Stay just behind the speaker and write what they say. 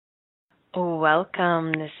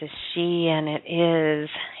Welcome. This is she, and it is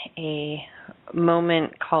a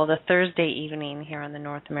moment called a Thursday evening here on the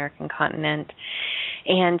North American continent.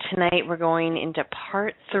 And tonight we're going into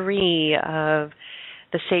part 3 of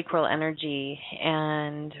the sacral energy,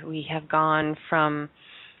 and we have gone from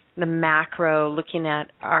the macro, looking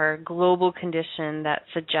at our global condition that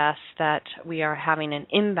suggests that we are having an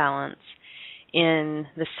imbalance in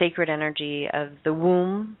the sacred energy of the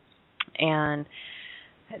womb and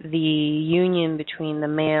the union between the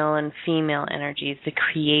male and female energies, the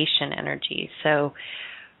creation energy. So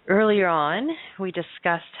earlier on, we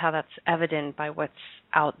discussed how that's evident by what's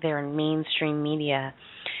out there in mainstream media.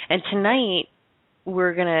 And tonight,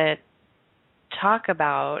 we're going to talk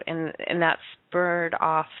about, and that spurred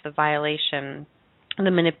off the violation,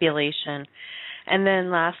 the manipulation. And then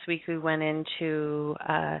last week we went into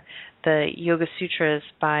the Yoga Sutras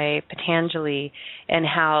by Patanjali and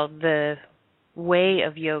how the way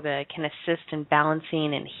of yoga can assist in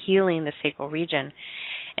balancing and healing the sacral region.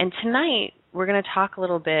 And tonight we're going to talk a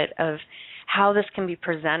little bit of how this can be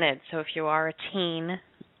presented. So if you are a teen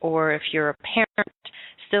or if you're a parent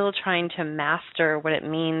still trying to master what it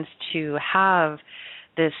means to have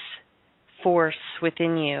this force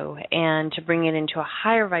within you and to bring it into a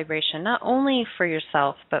higher vibration, not only for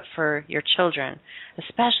yourself but for your children,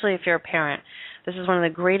 especially if you're a parent. This is one of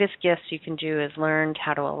the greatest gifts you can do, is learn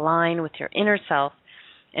how to align with your inner self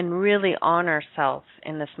and really honor self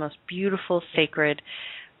in this most beautiful, sacred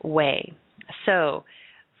way. So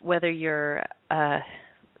whether you're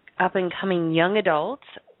up-and-coming young adult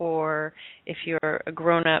or if you're a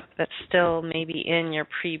grown-up that's still maybe in your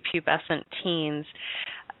prepubescent teens,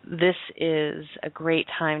 this is a great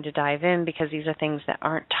time to dive in because these are things that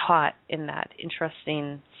aren't taught in that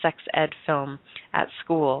interesting sex ed film at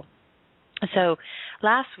school. So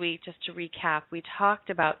last week, just to recap, we talked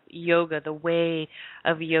about yoga, the way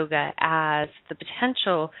of yoga as the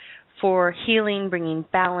potential for healing, bringing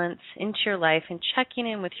balance into your life, and checking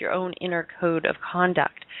in with your own inner code of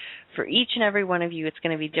conduct. For each and every one of you, it's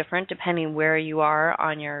going to be different depending where you are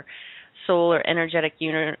on your soul or energetic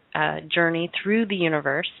journey through the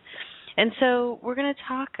universe. And so we're going to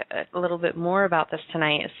talk a little bit more about this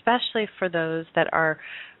tonight, especially for those that are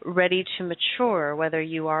ready to mature, whether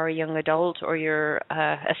you are a young adult or you're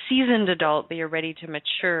a seasoned adult, but you're ready to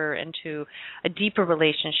mature into a deeper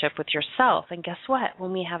relationship with yourself. And guess what?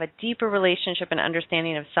 When we have a deeper relationship and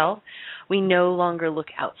understanding of self, we no longer look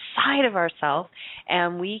outside of ourselves,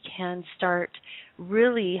 and we can start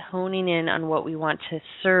really honing in on what we want to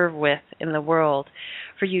serve with in the world.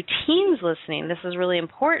 For you teens listening, this is really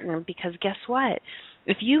important because guess what?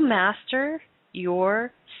 If you master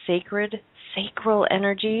your sacral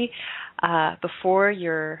energy before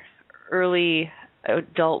your early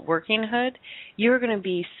adult workinghood, you're going to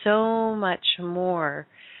be so much more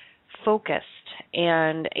focused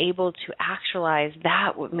and able to actualize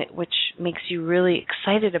that which makes you really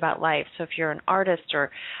excited about life. So if you're an artist or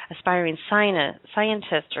aspiring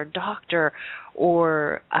scientist or doctor,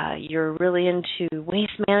 or you're really into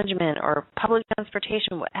waste management or public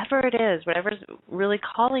transportation, whatever it is, whatever's really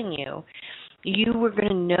calling you, you were going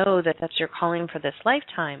to know that that's your calling for this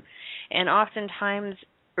lifetime. And oftentimes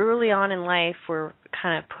early on in life, we're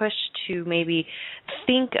kind of pushed to maybe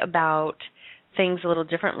think about things a little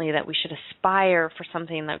differently, that we should aspire for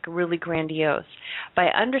something like really grandiose. By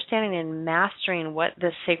understanding and mastering what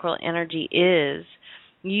this sacral energy is,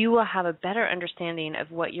 you will have a better understanding of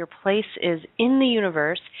what your place is in the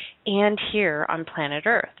universe and here on planet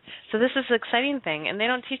Earth. So this is an exciting thing, and they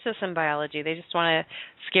don't teach this in biology. They just want to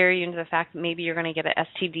scare you into the fact that maybe you're going to get an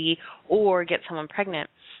STD or get someone pregnant.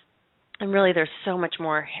 And really, there's so much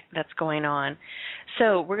more that's going on.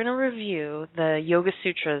 So we're going to review the Yoga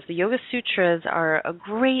Sutras. The Yoga Sutras are a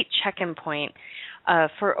great check-in point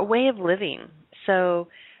for a way of living. So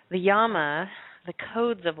the yama, the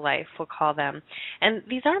codes of life, we'll call them. And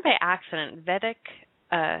these aren't by accident. Vedic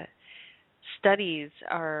studies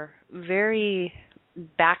are very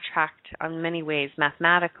backtracked on many ways,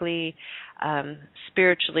 mathematically,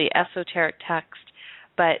 spiritually, esoteric text.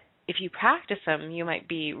 But if you practice them, you might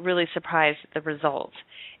be really surprised at the results.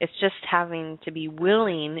 It's just having to be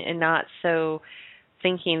willing and not so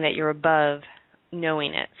thinking that you're above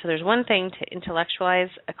knowing it. So there's one thing to intellectualize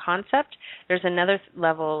a concept. There's another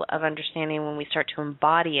level of understanding when we start to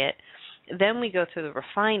embody it. Then we go through the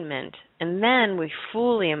refinement, and then we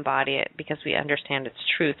fully embody it because we understand its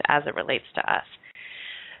truth as it relates to us.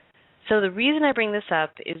 So the reason I bring this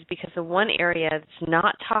up is because the one area that's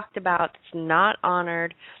not talked about, that's not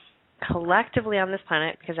honored collectively on this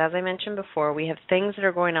planet, because as I mentioned before, we have things that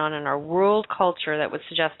are going on in our world culture that would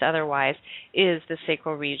suggest otherwise, is the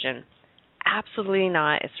sacral region. Absolutely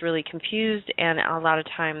not. It's really confused, and a lot of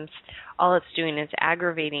times all it's doing is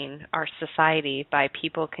aggravating our society by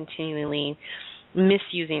people continually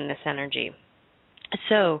misusing this energy.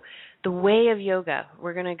 So, the way of yoga,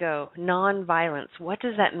 we're going to go non-violence. What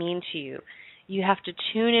does that mean to you? You have to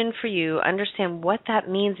tune in for you, understand what that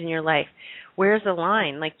means in your life. Where's the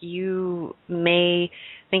line? Like, you may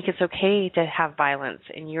think it's okay to have violence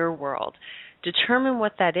in your world. Determine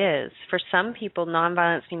what that is. For some people,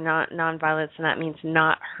 non-violence means not non-violence, and that means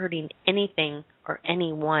not hurting anything or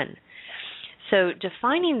anyone. So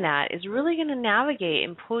defining that is really going to navigate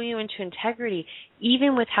and pull you into integrity,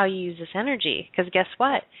 even with how you use this energy. Because guess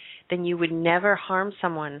what? Then you would never harm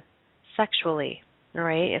someone sexually,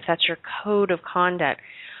 right? If that's your code of conduct.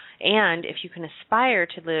 And if you can aspire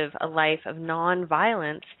to live a life of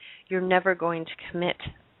non-violence, you're never going to commit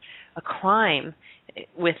a crime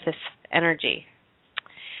with this energy.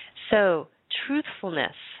 So,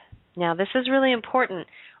 truthfulness. Now, this is really important.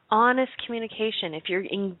 Honest communication. If you're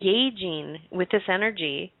engaging with this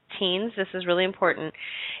energy, teens, this is really important.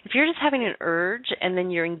 If you're just having an urge and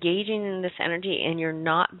then you're engaging in this energy and you're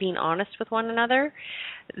not being honest with one another,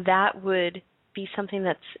 that would be something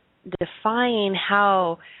that's defying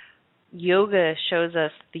how yoga shows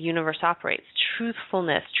us the universe operates.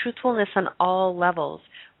 Truthfulness on all levels,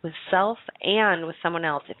 with self and with someone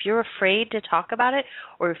else. If you're afraid to talk about it,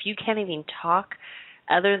 or if you can't even talk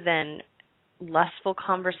other than lustful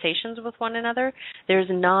conversations with one another, there's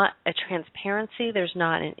not a transparency, there's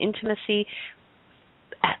not an intimacy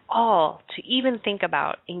at all to even think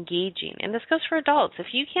about engaging. And this goes for adults. If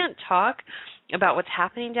you can't talk about what's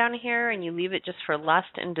happening down here and you leave it just for lust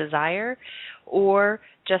and desire, or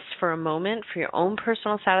just for a moment for your own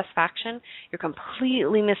personal satisfaction, you're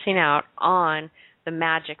completely missing out on the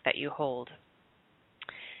magic that you hold.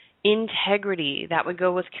 Integrity, that would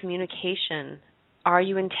go with communication. Are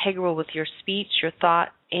you integral with your speech, your thought,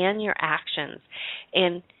 and your actions?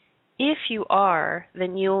 And if you are,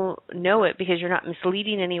 then you'll know it because you're not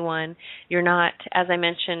misleading anyone. You're not, as I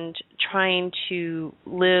mentioned, trying to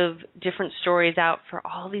live different stories out for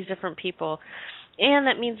all these different people. And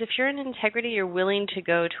that means if you're in integrity, you're willing to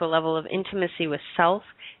go to a level of intimacy with self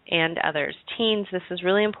and others. Teens, this is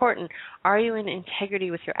really important. Are you in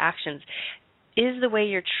integrity with your actions? Is the way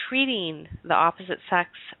you're treating the opposite sex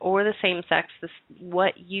or the same sex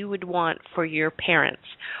what you would want for your parents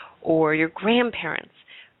or your grandparents?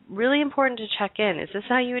 Really important to check in. Is this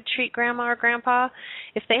how you would treat grandma or grandpa?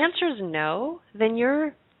 If the answer is no, then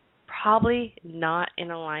you're probably not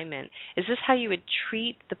in alignment. Is this how you would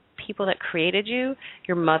treat the people that created you,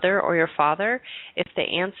 your mother or your father? If the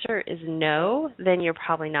answer is no, then you're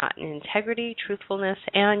probably not in integrity, truthfulness,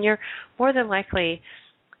 and you're more than likely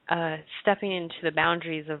stepping into the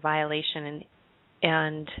boundaries of violation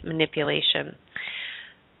and manipulation.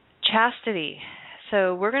 Chastity.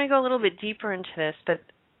 So we're going to go a little bit deeper into this, but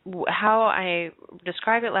how I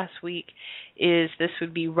described it last week is this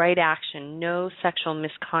would be right action, no sexual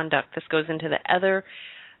misconduct. This goes into the other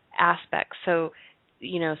aspects. So,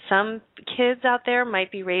 some kids out there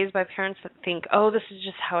might be raised by parents that think, oh, this is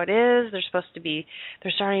just how it is.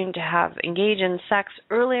 They're starting to engage in sex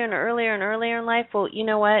earlier and earlier and earlier in life. Well, you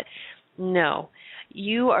know what? No.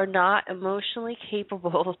 You are not emotionally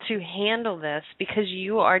capable to handle this because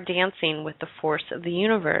you are dancing with the force of the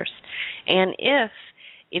universe. And if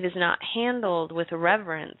it is not handled with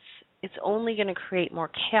reverence, it's only going to create more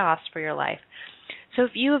chaos for your life. So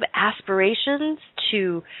if you have aspirations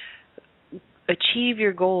to achieve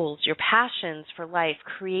your goals, your passions for life,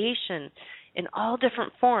 creation in all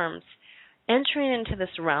different forms, entering into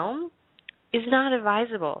this realm is not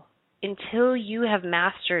advisable until you have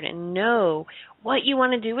mastered and know what you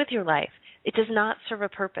want to do with your life. It does not serve a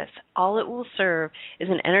purpose. All it will serve is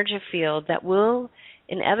an energy field that will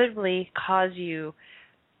inevitably cause you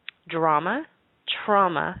drama,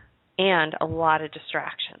 trauma, and a lot of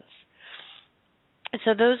distractions.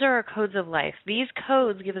 So those are our codes of life. These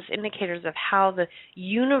codes give us indicators of how the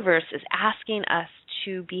universe is asking us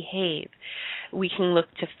to behave. We can look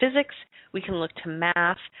to physics. We can look to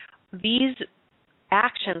math. These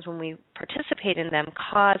actions, when we participate in them,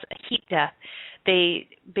 cause a heat death. They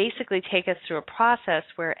basically take us through a process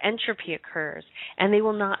where entropy occurs, and they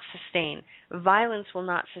will not sustain. Violence will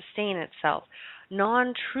not sustain itself.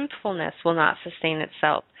 Non-truthfulness will not sustain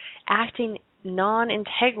itself. Acting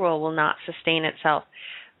non-integral will not sustain itself.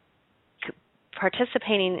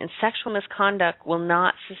 Participating in sexual misconduct will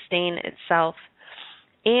not sustain itself.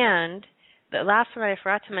 And the last one I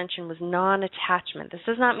forgot to mention was non-attachment. This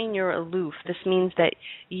does not mean you're aloof. This means that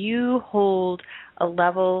you hold a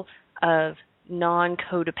level of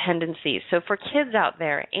non-codependency. So for kids out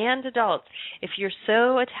there and adults, if you're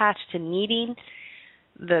so attached to needing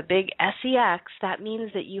the big SEX, that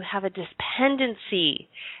means that you have a dependency,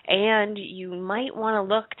 and you might want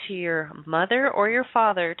to look to your mother or your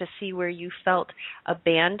father to see where you felt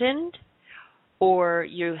abandoned or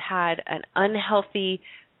you had an unhealthy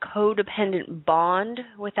codependent bond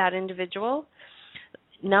with that individual,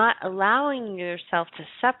 not allowing yourself to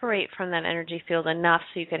separate from that energy field enough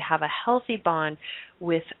so you could have a healthy bond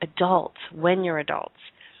with adults when you're adults.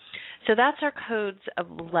 So that's our codes of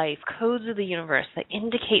life, codes of the universe that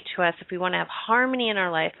indicate to us if we want to have harmony in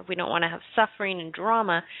our life, if we don't want to have suffering and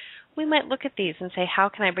drama, we might look at these and say, how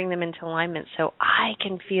can I bring them into alignment so I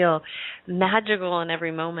can feel magical in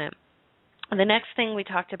every moment? The next thing we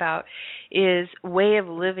talked about is way of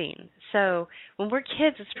living. So when we're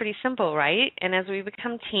kids, it's pretty simple, right? And as we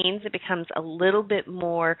become teens, it becomes a little bit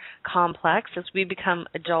more complex. As we become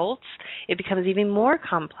adults, it becomes even more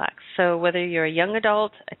complex. So whether you're a young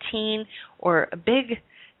adult, a teen, or a big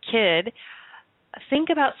kid, think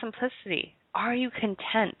about simplicity. Are you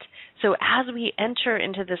content? So as we enter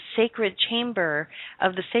into the sacred chamber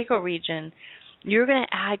of the sacral region, you're going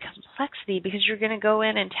to add complexity because you're going to go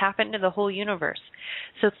in and tap into the whole universe.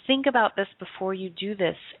 So think about this before you do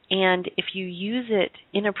this. And if you use it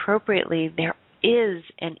inappropriately, there is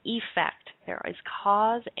an effect. There is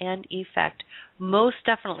cause and effect, most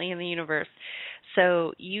definitely in the universe.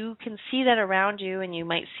 So you can see that around you, and you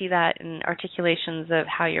might see that in articulations of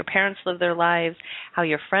how your parents live their lives, how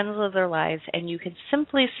your friends live their lives, and you can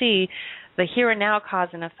simply see the here and now cause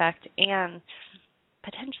and effect and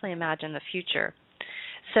potentially imagine the future.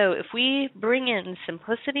 So if we bring in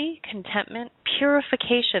simplicity, contentment,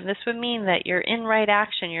 purification, this would mean that you're in right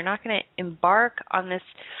action. You're not going to embark on this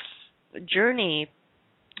journey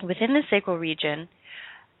within the sacral region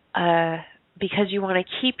because you want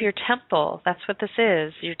to keep your temple. That's what this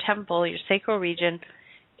is, your temple, your sacral region,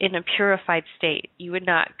 in a purified state. You would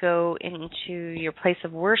not go into your place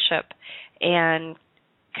of worship and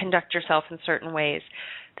conduct yourself in certain ways.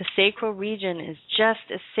 The sacral region is just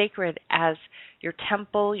as sacred as your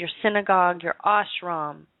temple, your synagogue, your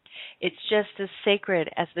ashram. It's just as sacred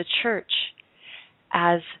as the church,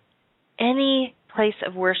 as any place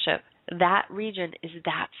of worship. That region is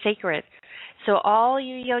that sacred. So all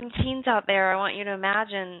you young teens out there, I want you to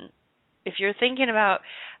imagine, if you're thinking about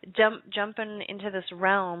jumping into this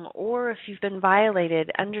realm, or if you've been violated,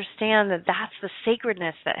 understand that that's the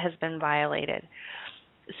sacredness that has been violated.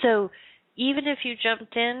 So even if you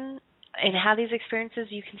jumped in and had these experiences,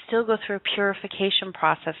 you can still go through a purification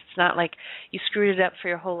process. It's not like you screwed it up for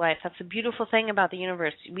your whole life. That's the beautiful thing about the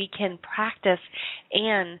universe. We can practice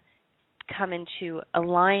and come into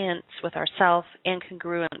alliance with ourselves and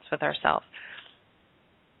congruence with ourselves.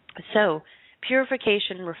 So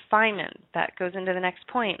purification, refinement, that goes into the next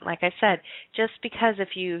point. Like I said, just because if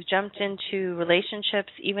you've jumped into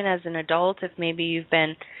relationships, even as an adult, if maybe you've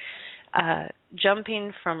been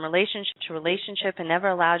jumping from relationship to relationship and never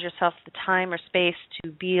allowed yourself the time or space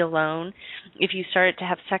to be alone, if you started to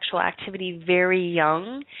have sexual activity very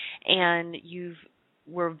young and you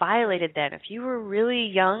were violated then, if you were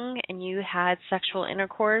really young and you had sexual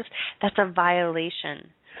intercourse, that's a violation.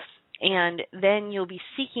 And then you'll be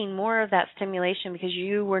seeking more of that stimulation because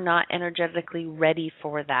you were not energetically ready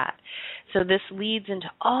for that. So this leads into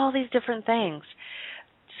all these different things.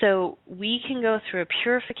 So we can go through a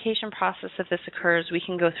purification process if this occurs. We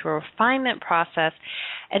can go through a refinement process,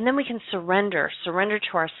 and then we can surrender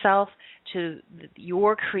to ourself, to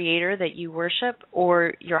your creator that you worship,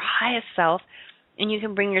 or your highest self, and you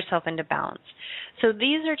can bring yourself into balance. So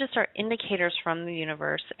these are just our indicators from the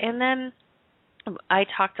universe. And then I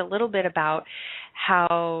talked a little bit about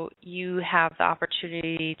how you have the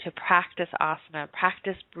opportunity to practice asana,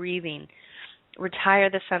 practice breathing, retire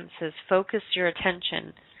the senses, focus your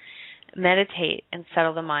attention, meditate, and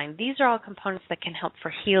settle the mind. These are all components that can help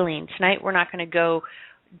for healing. Tonight we're not going to go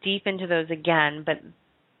deep into those again, but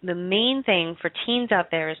the main thing for teens out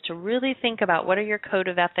there is to really think about what are your code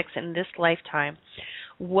of ethics in this lifetime.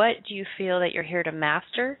 What do you feel that you're here to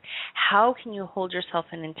master? How can you hold yourself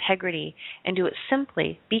in integrity and do it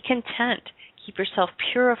simply? Be content. Keep yourself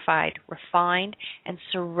purified, refined, and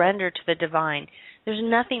surrender to the divine. There's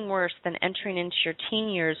nothing worse than entering into your teen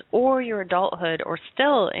years or your adulthood, or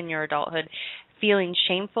still in your adulthood, feeling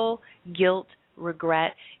shameful, guilt,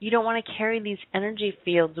 regret. You don't want to carry these energy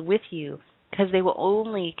fields with you because they will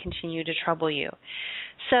only continue to trouble you.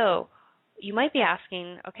 So you might be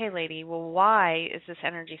asking, okay, lady, well, why is this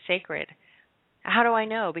energy sacred? How do I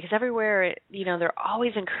know? Because everywhere, they're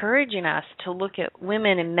always encouraging us to look at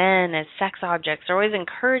women and men as sex objects. They're always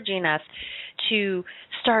encouraging us to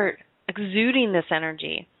start exuding this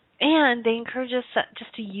energy. And they encourage us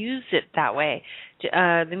just to use it that way.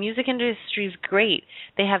 The music industry is great.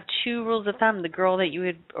 They have 2 rules of thumb: the girl that you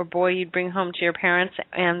would, or boy you'd bring home to your parents,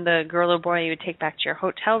 and the girl or boy you would take back to your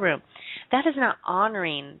hotel room. That is not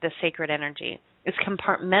honoring the sacred energy. It's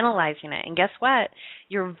compartmentalizing it. And guess what?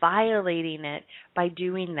 You're violating it by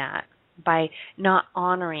doing that, by not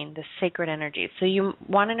honoring the sacred energy. So you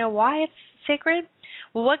want to know why it's sacred?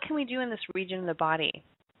 Well, what can we do in this region of the body?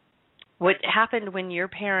 What happened when your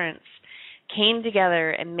parents came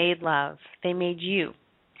together and made love? They made you.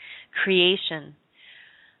 Creation.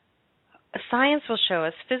 Science will show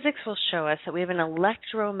us, physics will show us that we have an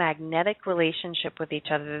electromagnetic relationship with each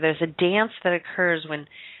other. There's a dance that occurs when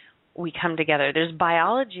we come together. There's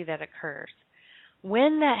biology that occurs.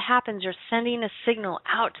 When that happens, you're sending a signal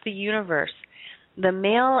out to the universe. The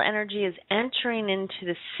male energy is entering into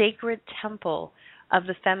the sacred temple of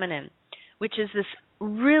the feminine, which is this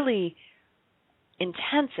really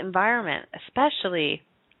intense environment, especially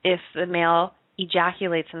if the male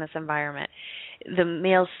ejaculates in this environment. The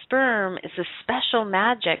male sperm is a special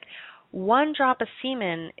magic. 1 drop of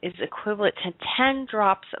semen is equivalent to 10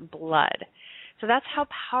 drops of blood. So that's how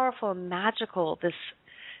powerful and magical this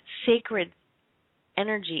sacred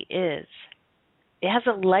energy is. It has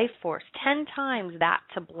a life force, 10 times that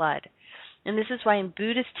to blood. And this is why in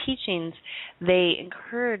Buddhist teachings, they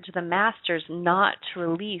encourage the masters not to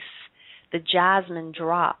release the jasmine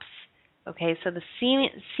drops. Okay, so the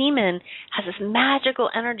semen has this magical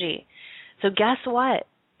energy. So guess what?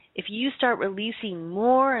 If you start releasing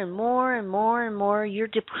more and more and more and more, you're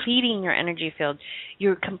depleting your energy field.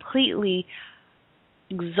 You're completely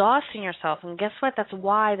exhausting yourself. And guess what? That's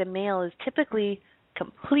why the male is typically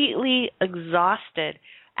completely exhausted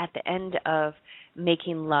at the end of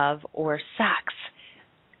making love or sex,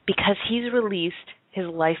 because he's released his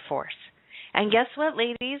life force. And guess what,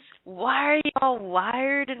 ladies? Why are you all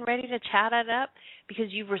wired and ready to chat it up? Because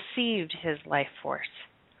you've received his life force.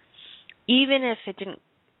 Even if it didn't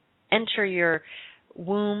enter your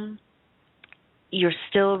womb, you're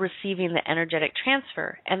still receiving the energetic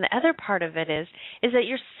transfer. And the other part of it is that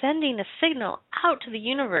you're sending a signal out to the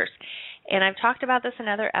universe. And I've talked about this in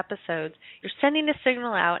other episodes. You're sending a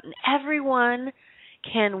signal out, and everyone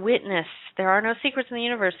can witness. There are no secrets in the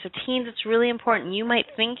universe. So teens, it's really important. You might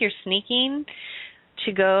think you're sneaking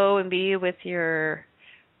to go and be with your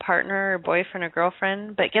partner or boyfriend or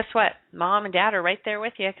girlfriend, but guess what? Mom and dad are right there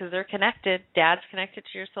with you because they're connected. Dad's connected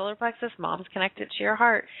to your solar plexus. Mom's connected to your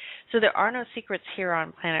heart. So there are no secrets here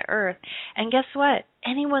on planet Earth. And guess what?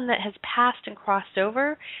 Anyone that has passed and crossed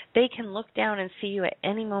over, they can look down and see you at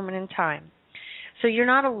any moment in time. So you're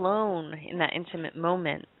not alone in that intimate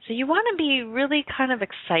moment. So you want to be really kind of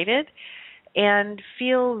excited and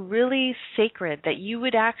feel really sacred that you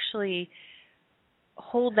would actually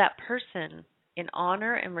hold that person in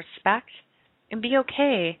honor and respect, and be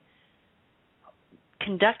okay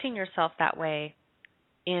conducting yourself that way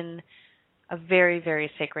in a very, very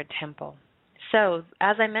sacred temple. So,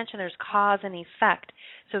 as I mentioned, there's cause and effect.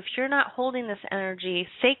 So if you're not holding this energy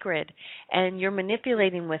sacred and you're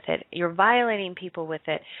manipulating with it, you're violating people with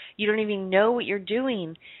it, you don't even know what you're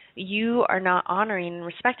doing, you are not honoring and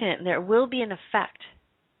respecting it. And there will be an effect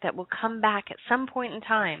that will come back at some point in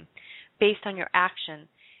time based on your action.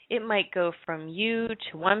 It might go from you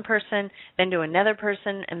to one person, then to another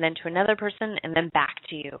person, and then to another person, and then back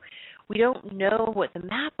to you. We don't know what the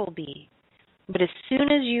map will be. But as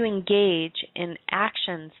soon as you engage in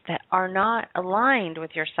actions that are not aligned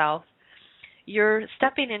with yourself, you're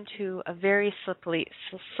stepping into a very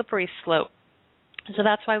slippery slope. So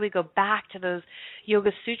that's why we go back to those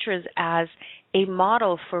Yoga Sutras as a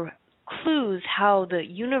model for clues how the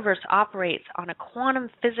universe operates on a quantum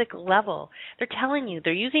physics level. They're telling you,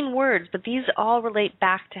 they're using words, but these all relate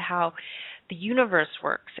back to how the universe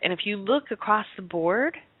works. And if you look across the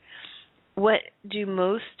board, what do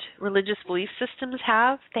most religious belief systems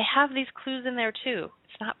have? They have these clues in there too.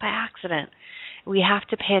 It's not by accident. We have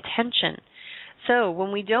to pay attention. So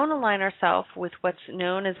when we don't align ourselves with what's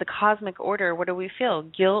known as the cosmic order, what do we feel?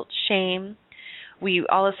 Guilt, shame. We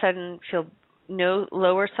all of a sudden feel no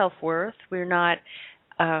lower self-worth. We're not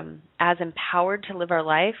as empowered to live our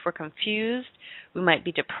life. We're confused. We might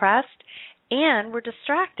be depressed. And we're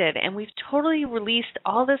distracted. And we've totally released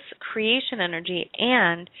all this creation energy,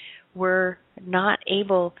 and we're not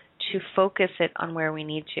able to focus it on where we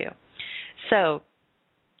need to. So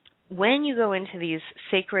when you go into these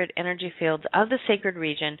sacred energy fields of the sacred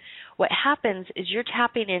region, what happens is you're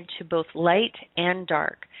tapping into both light and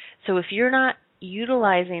dark. So if you're not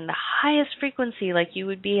utilizing the highest frequency like you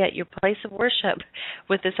would be at your place of worship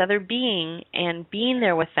with this other being and being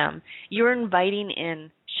there with them, you're inviting in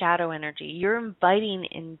shadow energy. You're inviting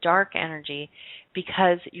in dark energy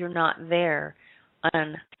because you're not there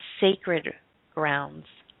on sacred grounds.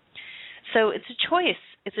 So it's a choice.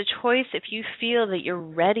 It's a choice if you feel that you're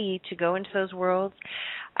ready to go into those worlds.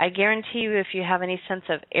 I guarantee you, if you have any sense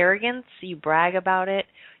of arrogance, you brag about it,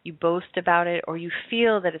 you boast about it, or you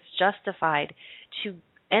feel that it's justified to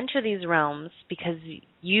enter these realms because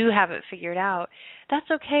you have it figured out, that's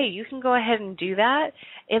okay. You can go ahead and do that.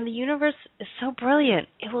 And the universe is so brilliant.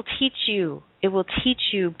 It will teach you. It will teach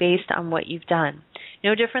you based on what you've done.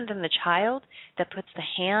 No different than the child that puts the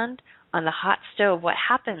hand on the hot stove. What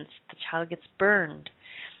happens? The child gets burned.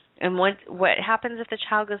 And what happens if the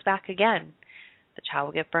child goes back again? The child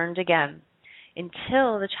will get burned again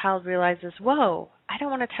until the child realizes, whoa, I don't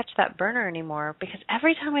want to touch that burner anymore, because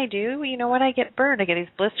every time I do, you know what, I get burned. I get these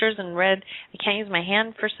blisters and red. I can't use my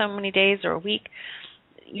hand for so many days or a week.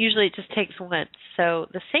 Usually it just takes once. So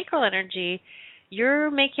the sacral energy,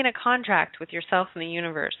 you're making a contract with yourself and the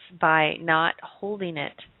universe by not holding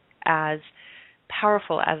it as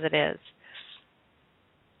powerful as it is.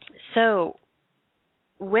 So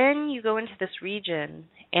when you go into this region,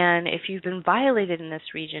 and if you've been violated in this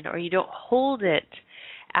region or you don't hold it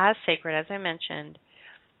as sacred, as I mentioned,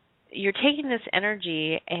 you're taking this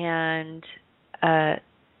energy and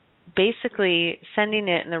basically sending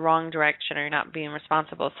it in the wrong direction, or you're not being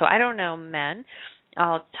responsible. So I don't know, men.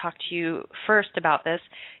 I'll talk to you first about this.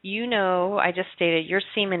 You know, I just stated your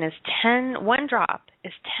semen is 1 drop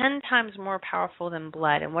is 10 times more powerful than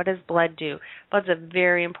blood. And what does blood do? Blood's a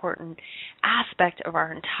very important aspect of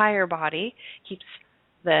our entire body. Keeps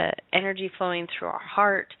the energy flowing through our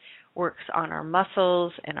heart, works on our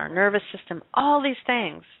muscles and our nervous system, all these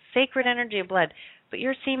things. Sacred energy of blood. But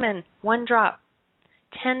your semen, 1 drop,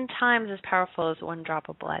 10 times as powerful as 1 drop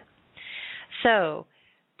of blood. So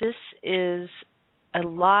this is a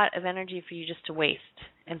lot of energy for you just to waste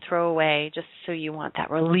and throw away just so you want that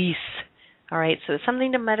release. All right, so it's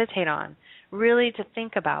something to meditate on, really to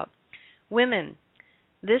think about. Women,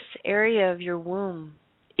 this area of your womb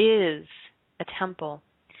is a temple.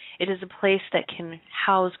 It is a place that can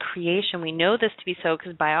house creation. We know this to be so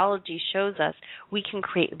because biology shows us we can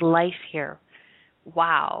create life here.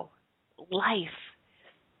 Wow, life.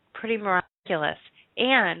 Pretty miraculous.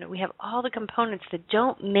 And we have all the components that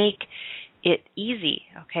don't make it easy,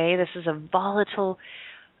 okay? This is a volatile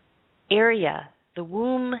area. The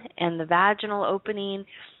womb and the vaginal opening,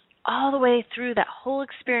 all the way through that whole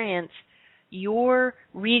experience, your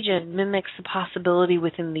region mimics the possibility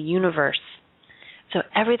within the universe. So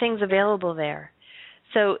everything's available there.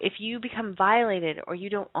 So if you become violated or you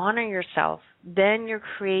don't honor yourself, then you're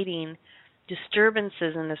creating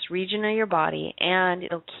disturbances in this region of your body, and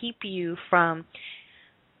it'll keep you from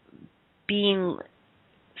being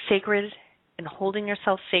sacred and holding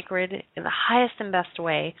yourself sacred in the highest and best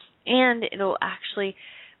way, and it'll actually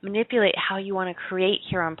manipulate how you want to create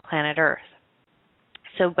here on planet Earth.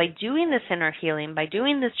 So by doing this inner healing, by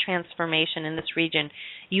doing this transformation in this region,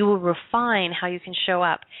 you will refine how you can show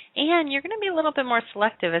up. And you're going to be a little bit more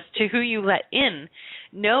selective as to who you let in,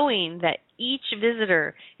 knowing that each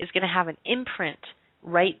visitor is going to have an imprint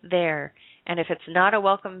right there. And if it's not a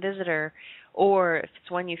welcome visitor, or if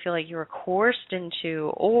it's one you feel like you were coerced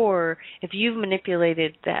into, or if you've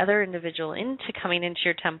manipulated the other individual into coming into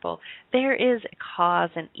your temple, there is a cause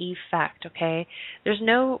and effect, okay? There's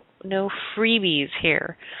no freebies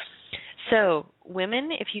here. So, women,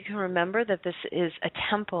 if you can remember that this is a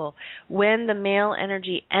temple, when the male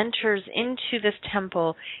energy enters into this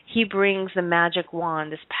temple, he brings the magic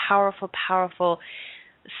wand, this powerful, powerful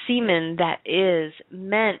semen that is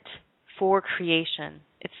meant for creation.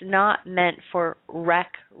 It's not meant for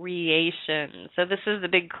recreation. So this is the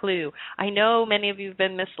big clue. I know many of you have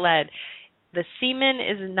been misled. The semen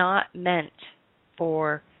is not meant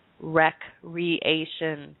for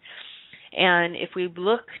recreation. And if we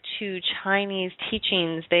look to Chinese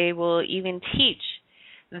teachings, they will even teach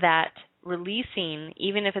that releasing,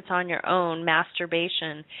 even if it's on your own,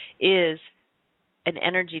 masturbation is an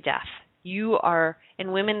energy death. You are,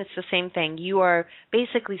 in women it's the same thing, you are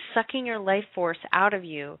basically sucking your life force out of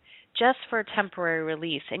you just for a temporary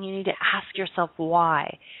release, and you need to ask yourself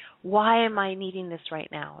why. Why am I needing this right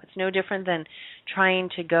now? It's no different than trying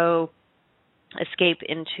to go escape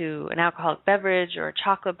into an alcoholic beverage or a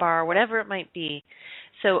chocolate bar, whatever it might be.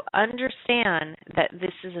 So understand that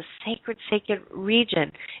this is a sacred, sacred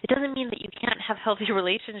region. It doesn't mean that you can't have healthy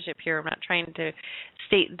relationship here. I'm not trying to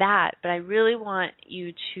state that, but I really want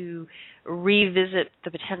you to revisit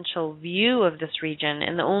the potential view of this region,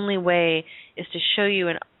 and the only way is to show you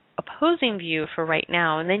an opposing view for right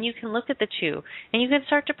now, and then you can look at the two, and you can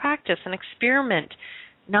start to practice and experiment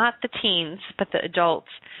not the teens, but the adults.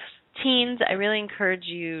 Teens, I really encourage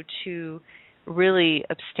you to really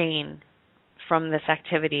abstain from this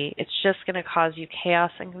activity. It's just going to cause you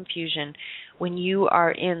chaos and confusion when you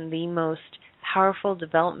are in the most powerful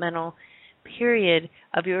developmental period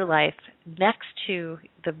of your life next to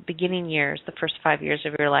the beginning years, the first 5 years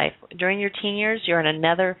of your life. During your teen years, you're in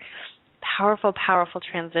another powerful, powerful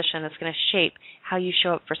transition that's going to shape how you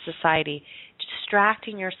show up for society.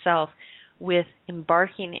 Distracting yourself with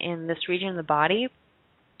embarking in this region of the body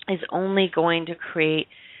is only going to create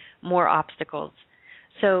more obstacles.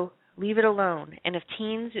 So leave it alone. And if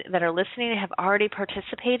teens that are listening have already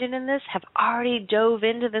participated in this, have already dove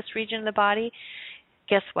into this region of the body,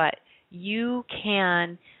 guess what? You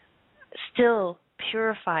can still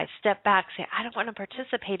purify, step back, say, I don't want to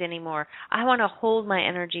participate anymore. I want to hold my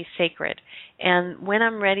energy sacred. And when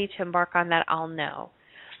I'm ready to embark on that, I'll know.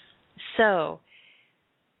 So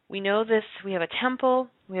we know this. We have a temple.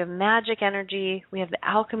 We have magic energy. We have the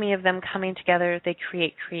alchemy of them coming together. They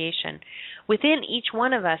create creation. Within each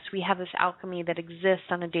one of us, we have this alchemy that exists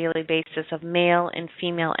on a daily basis of male and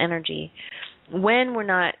female energy. When we're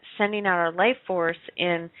not sending out our life force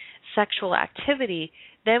in sexual activity,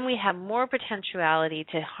 then we have more potentiality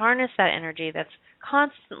to harness that energy that's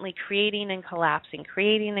constantly creating and collapsing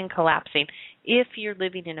if you're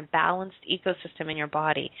living in a balanced ecosystem in your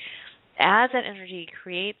body. As that energy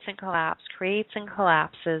creates and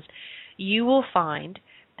collapses, you will find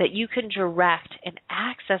that you can direct and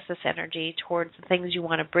access this energy towards the things you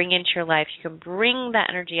want to bring into your life. You can bring that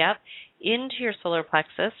energy up into your solar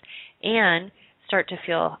plexus and start to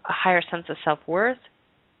feel a higher sense of self-worth.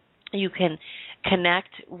 You can connect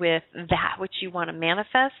with that which you want to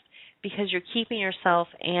manifest because you're keeping yourself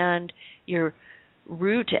and your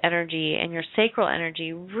root energy and your sacral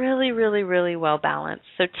energy really, really, really well balanced.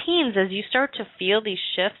 So teens, as you start to feel these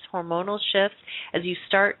shifts, hormonal shifts, as you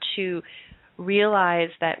start to realize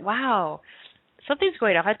that, wow, something's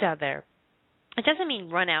going on down there. It doesn't mean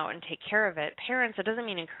run out and take care of it. Parents, it doesn't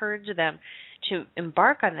mean encourage them to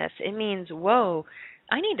embark on this. It means, whoa,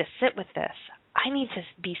 I need to sit with this. I need to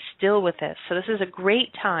be still with this. So this is a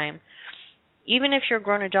great time, even if you're a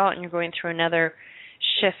grown adult and you're going through another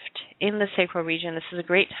shift in the sacral region, this is a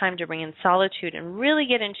great time to bring in solitude and really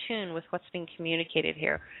get in tune with what's being communicated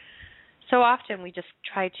here. So often we just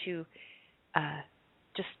try to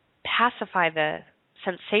just pacify the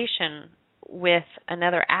sensation with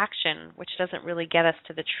another action, which doesn't really get us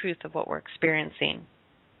to the truth of what we're experiencing.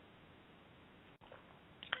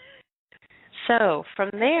 So from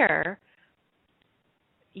there,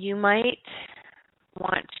 you might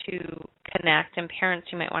want to connect, and parents,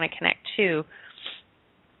 you might want to connect too.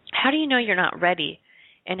 How do you know you're not ready?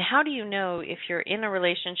 And how do you know if you're in a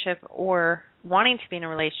relationship or wanting to be in a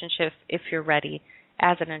relationship if you're ready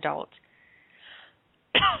as an adult?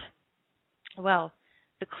 Well,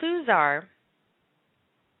 the clues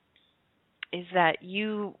is that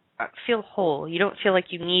you feel whole. You don't feel like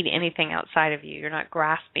you need anything outside of you. You're not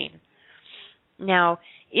grasping. Now,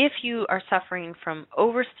 if you are suffering from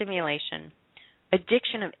overstimulation,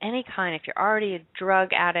 addiction of any kind, if you're already a drug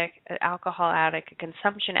addict, an alcohol addict, a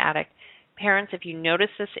consumption addict, parents, if you notice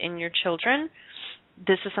this in your children,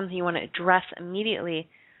 this is something you want to address immediately,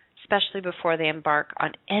 especially before they embark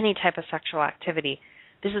on any type of sexual activity.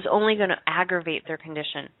 This is only going to aggravate their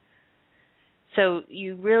condition. So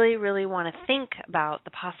you really, really want to think about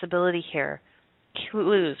the possibility here.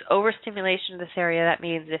 Clues, overstimulation of this area, that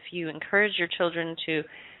means if you encourage your children to,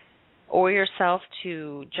 or yourself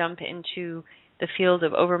to jump into the field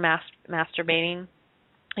of over-masturbating,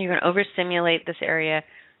 you're going to overstimulate this area.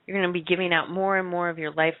 You're going to be giving out more and more of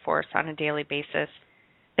your life force on a daily basis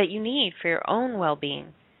that you need for your own well-being.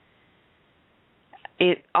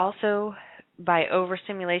 It also, by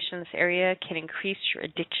overstimulation in this area, can increase your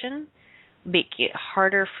addiction, make it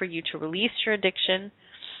harder for you to release your addiction.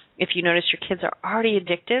 If you notice your kids are already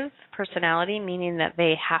addictive personality, meaning that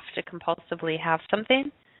they have to compulsively have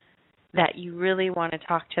something, that you really want to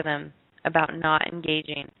talk to them about not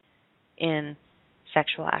engaging in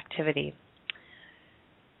sexual activity.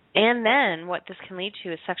 And then what this can lead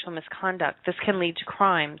to is sexual misconduct. This can lead to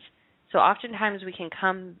crimes. So oftentimes we can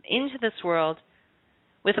come into this world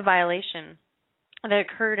with a violation that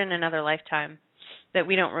occurred in another lifetime that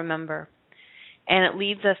we don't remember. And it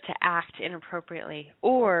leads us to act inappropriately.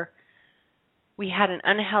 Or we had an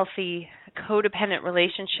unhealthy codependent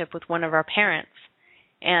relationship with one of our parents,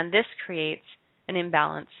 and this creates an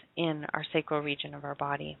imbalance in our sacral region of our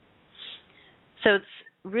body. So it's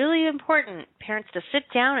really important, parents, to sit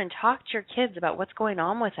down and talk to your kids about what's going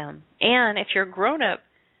on with them. And if you're a grown-up,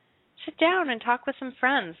 sit down and talk with some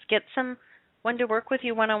friends. Get some one to work with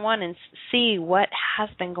you one-on-one and see what has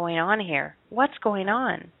been going on here. What's going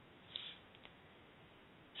on?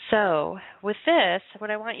 So with this,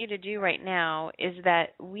 what I want you to do right now is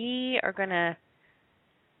that we are going to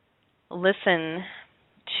listen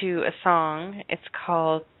to a song. It's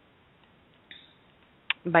called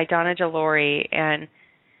by Donna DeLore, and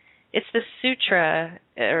it's the sutra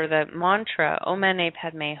or the mantra Om Mani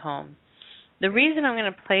Padme Hum. The reason I'm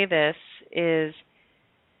going to play this is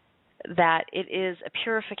that it is a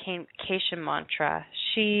purification mantra.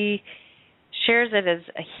 She shares it as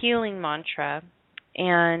a healing mantra,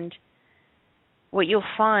 and what you'll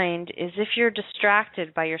find is if you're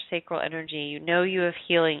distracted by your sacral energy, you know you have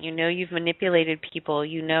healing, you know you've manipulated people,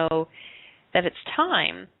 you know that it's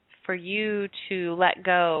time for you to let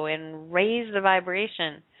go and raise the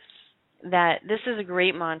vibration, that this is a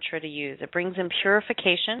great mantra to use. It brings in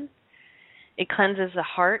purification, it cleanses the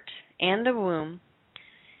heart and the womb,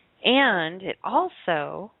 and it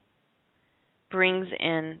also brings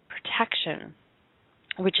in protection,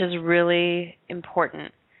 which is really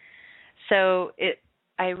important. So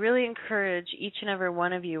I really encourage each and every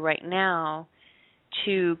one of you right now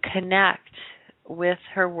to connect with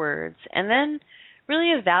her words and then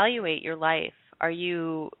really evaluate your life. Are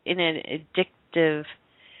you in an addictive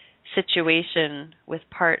situation with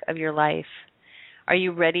part of your life? Are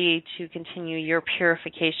you ready to continue your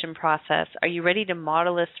purification process? Are you ready to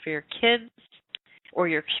model this for your kids or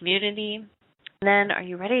your community? And then are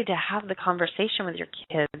you ready to have the conversation with your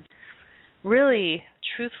kids, really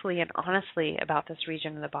truthfully and honestly about this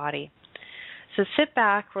region of the body? So sit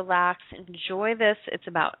back, relax, enjoy this. It's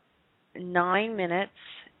about 9 minutes.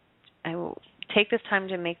 I will take this time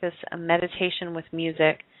to make this a meditation with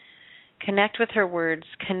music. Connect with her words.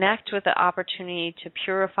 Connect with the opportunity to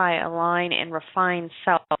purify, align, and refine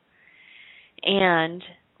self. And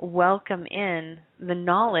welcome in the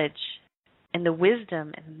knowledge and the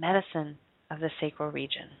wisdom and the medicine of the sacral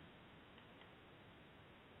region.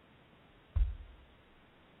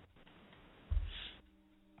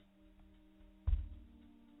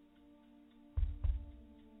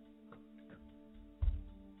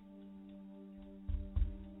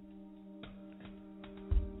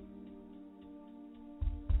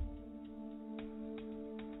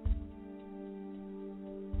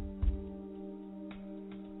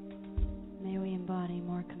 May we embody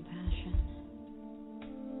more compassion,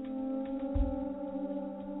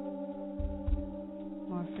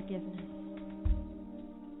 more forgiveness.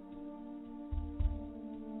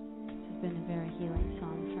 This has been a very healing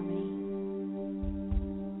song for me.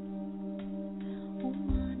 Om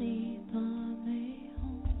Mani Padme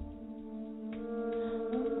Hum.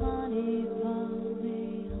 Om Mani Padme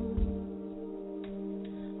Hum.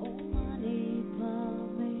 Om Mani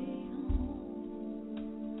Padme Hum.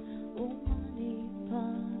 Om Mani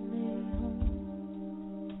Padme Hum.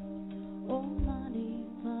 Om Mani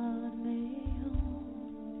Padme Hum.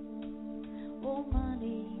 Om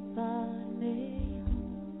Mani Padme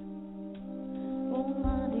Hum. Om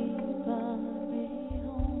Mani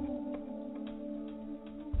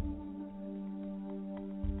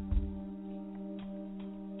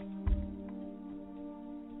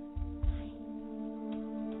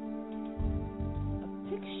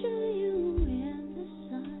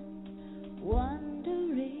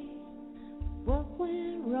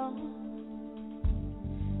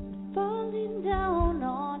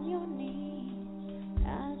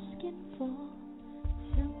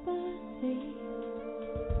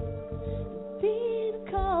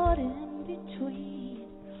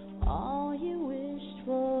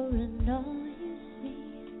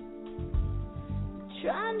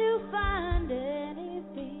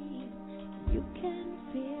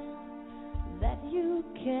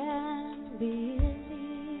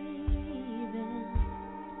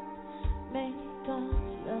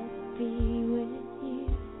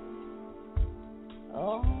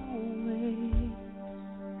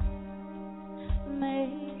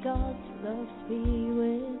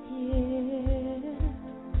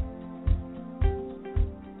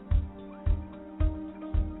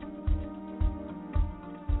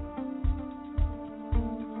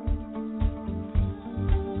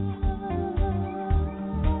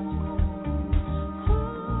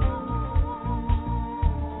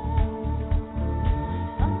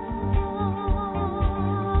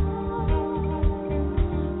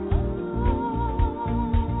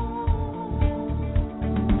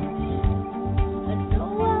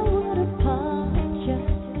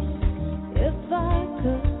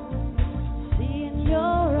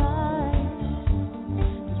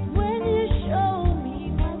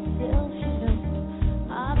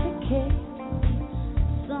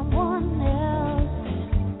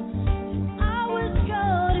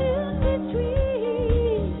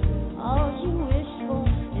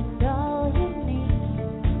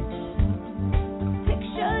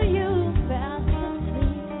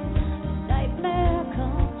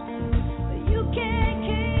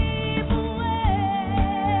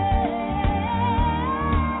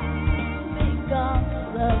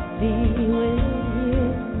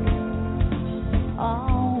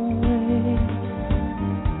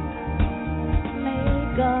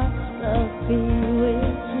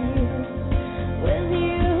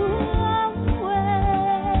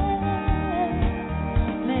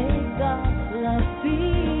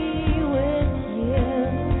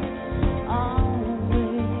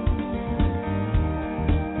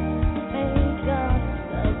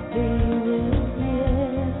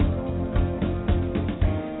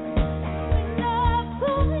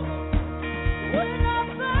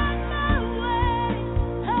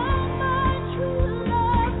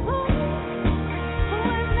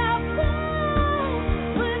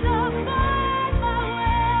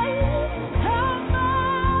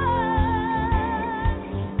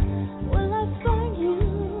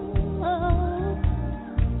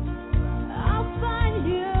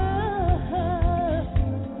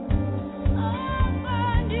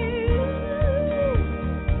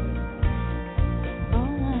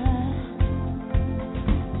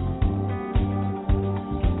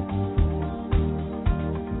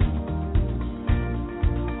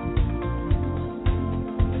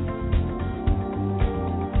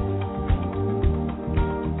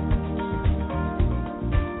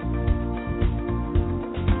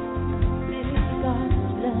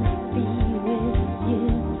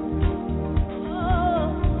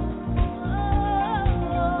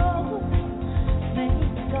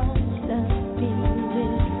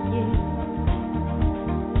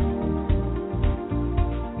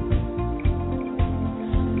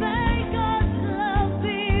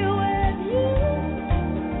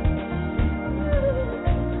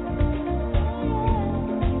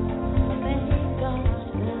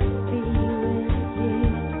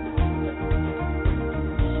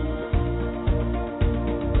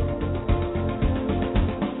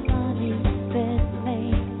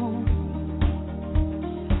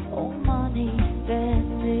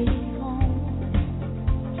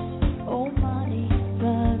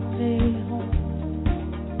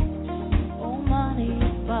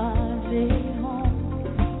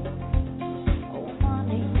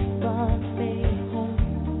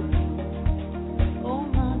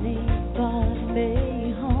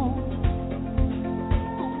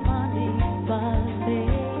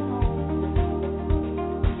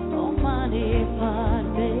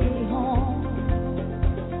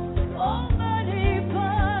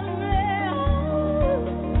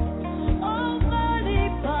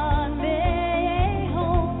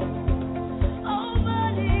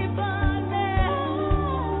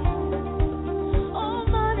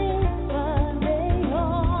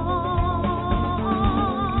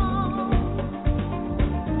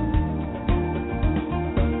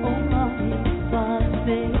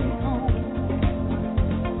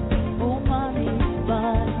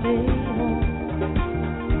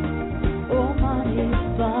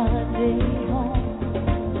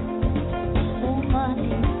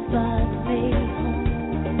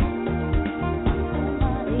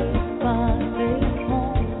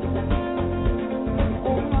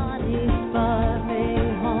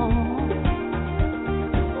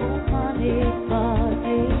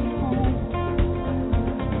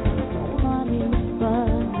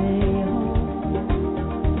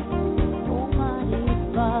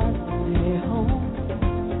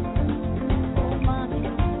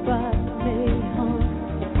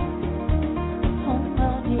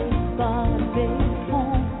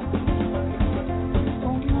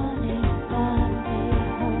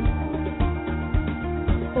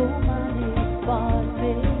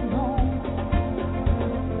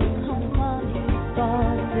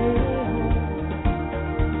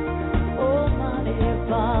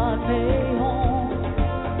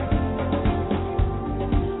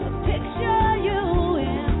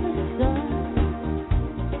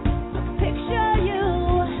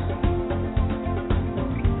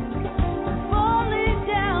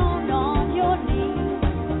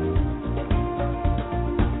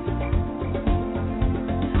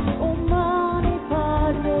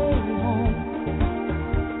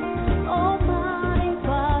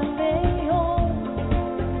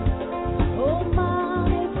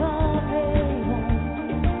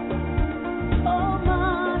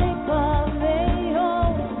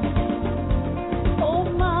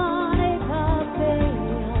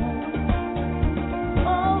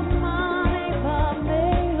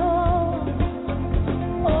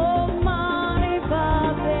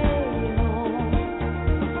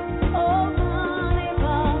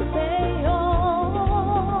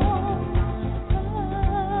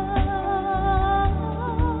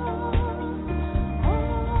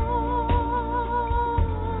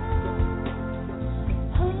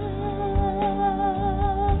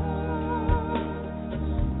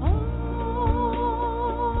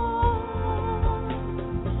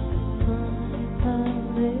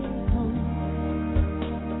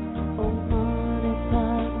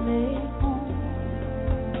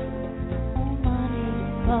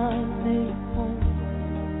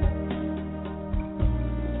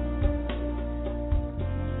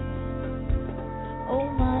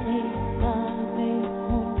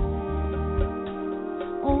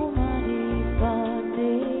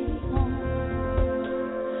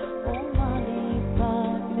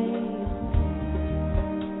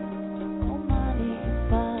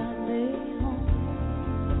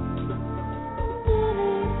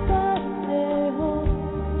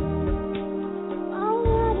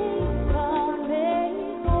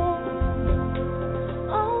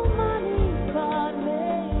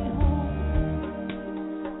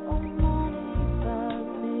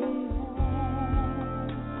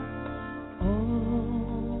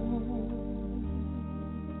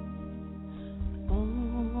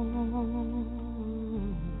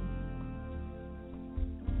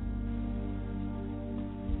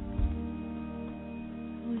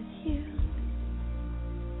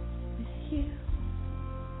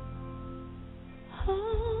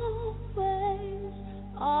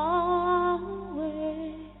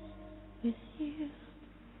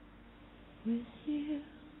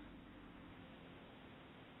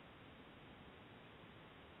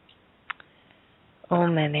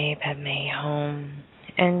Om Mani Padme Hum.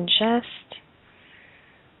 And just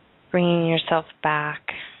bringing yourself back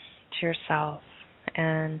to yourself,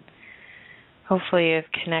 and hopefully you've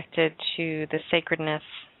connected to the sacredness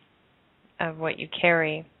of what you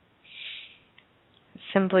carry.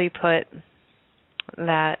 Simply put,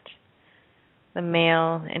 that the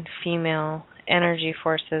male and female energy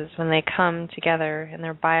forces, when they come together in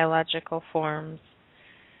their biological forms,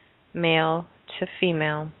 male to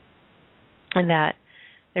female, and that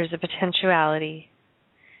there's a potentiality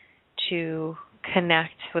to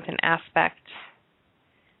connect with an aspect,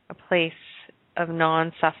 a place of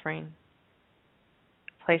non-suffering,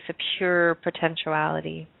 a place of pure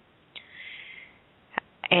potentiality.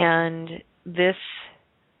 And this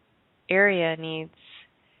area needs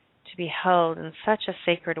to be held in such a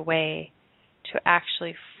sacred way to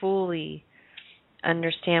actually fully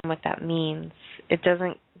understand what that means. It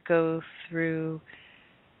doesn't go through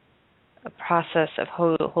a process of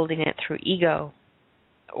holding it through ego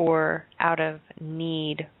or out of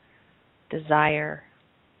need, desire,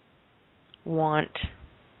 want.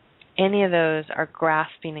 Any of those are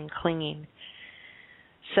grasping and clinging.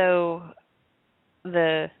 So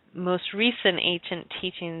the most recent ancient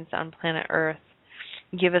teachings on planet Earth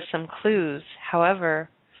give us some clues. However,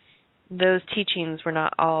 those teachings were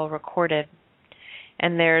not all recorded.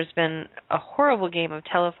 And there's been a horrible game of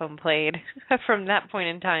telephone played from that point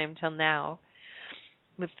in time till now,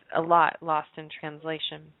 with a lot lost in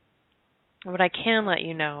translation. What I can let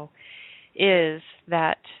you know is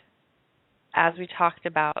that, as we talked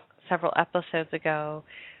about several episodes ago,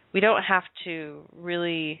 we don't have to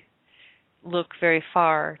really look very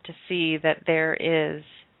far to see that there is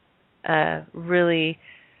a really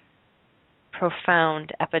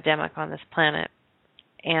profound epidemic on this planet,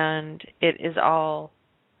 and it is all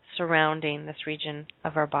surrounding this region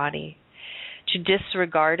of our body. To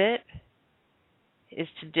disregard it is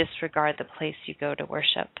to disregard the place you go to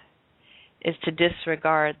worship, is to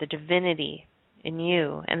disregard the divinity in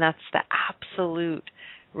you, and that's the absolute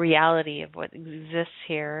reality of what exists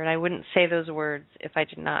here. And I wouldn't say those words if I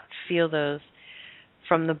did not feel those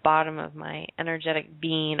from the bottom of my energetic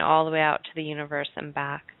being all the way out to the universe and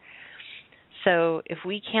back. So if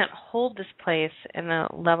we can't hold this place in a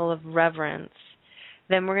level of reverence,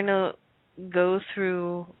 then we're going to go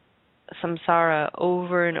through samsara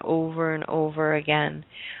over and over and over again.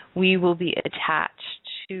 We will be attached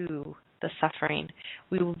to the suffering.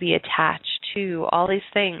 We will be attached to all these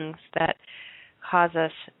things that cause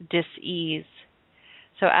us dis-ease.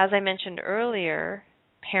 So as I mentioned earlier,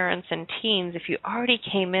 parents and teens, if you already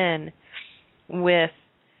came in with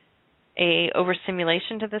a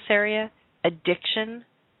overstimulation to this area, addiction,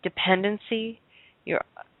 dependency, your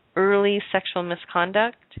early sexual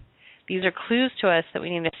misconduct, these are clues to us that we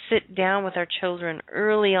need to sit down with our children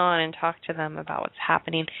early on and talk to them about what's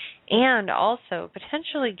happening, and also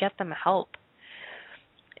potentially get them help.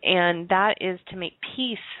 And that is to make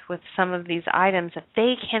peace with some of these items that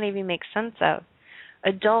they can't even make sense of.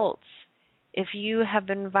 Adults, if you have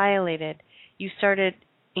been violated, you started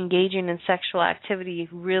engaging in sexual activity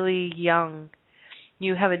really young,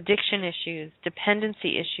 you have addiction issues,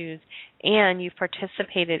 dependency issues, and you've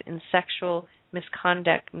participated in sexual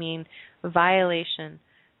misconduct, meaning violation,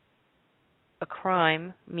 a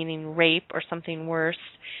crime, meaning rape or something worse,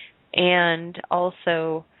 and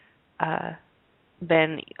also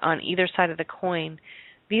been on either side of the coin.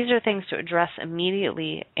 These are things to address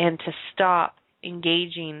immediately and to stop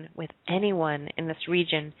engaging with anyone in this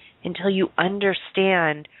region until you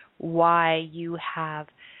understand why you have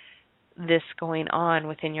this going on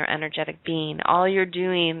within your energetic being. All you're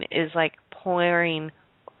doing is like pouring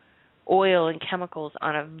oil and chemicals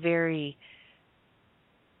on a very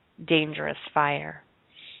dangerous fire.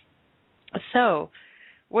 So,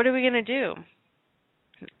 what are we going to do?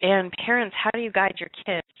 And parents, how do you guide your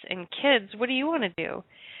kids? And kids, what do you want to do?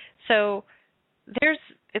 So,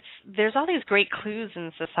 there's all these great clues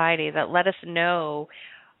in society that let us know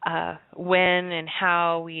when and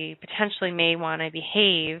how we potentially may want to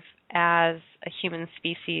behave as a human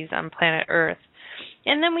species on planet Earth.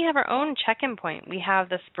 And then we have our own check-in point. We have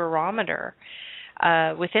this barometer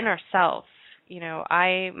within ourselves. You know,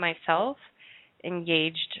 I myself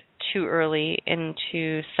engaged too early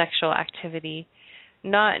into sexual activity.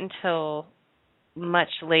 Not until much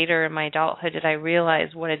later in my adulthood did I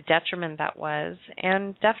realize what a detriment that was,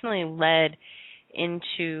 and definitely led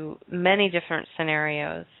into many different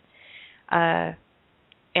scenarios.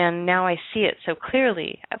 And now I see it so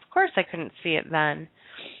clearly. Of course I couldn't see it then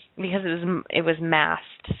because it was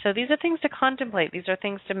masked. So these are things to contemplate. These are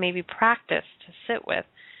things to maybe practice, to sit with.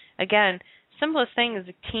 Again, simplest thing is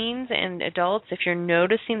teens and adults, if you're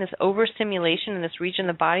noticing this overstimulation in this region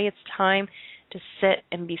of the body, it's time to sit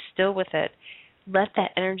and be still with it. Let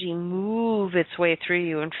that energy move its way through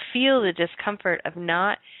you and feel the discomfort of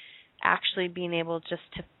not actually being able just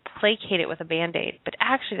to placate it with a Band-Aid, but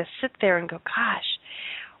actually to sit there and go, gosh.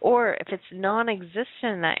 Or if it's non-existent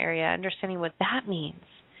in that area, understanding what that means.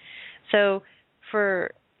 So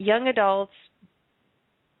for young adults,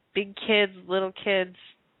 big kids, little kids,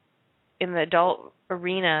 in the adult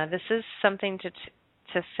arena, this is something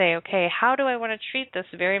to say, okay, how do I want to treat this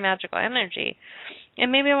very magical energy?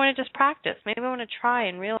 And maybe I want to just practice. Maybe I want to try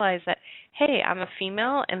and realize that, hey, I'm a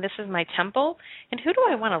female and this is my temple, and who do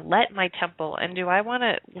I want to let my temple? And do I want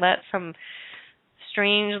to let some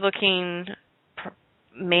strange-looking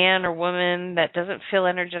man or woman that doesn't feel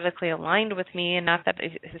energetically aligned with me, and not that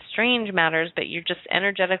strange matters, but you're just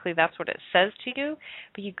energetically, that's what it says to you,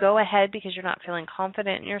 but you go ahead because you're not feeling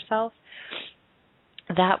confident in yourself,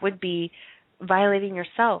 that would be violating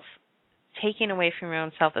yourself, taking away from your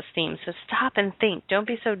own self-esteem. So stop and think. Don't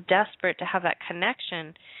be so desperate to have that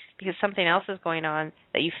connection because something else is going on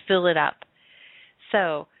that you fill it up.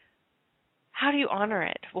 So how do you honor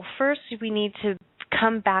it? Well, first we need to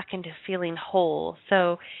come back into feeling whole.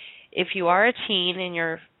 So if you are a teen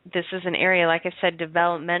and this is an area, like I said,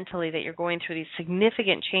 developmentally, that you're going through these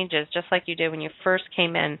significant changes, just like you did when you first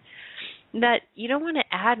came in, that you don't want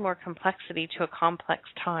to add more complexity to a complex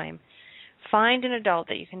time. Find an adult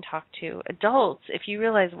that you can talk to. Adults, if you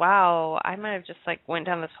realize, wow, I might have just went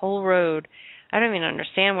down this whole road, I don't even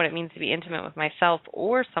understand what it means to be intimate with myself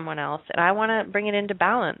or someone else, and I want to bring it into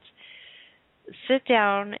balance. Sit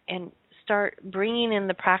down and start bringing in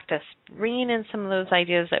the practice, bringing in some of those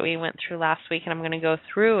ideas that we went through last week, and I'm going to go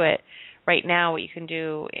through it right now, what you can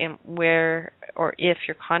do where or if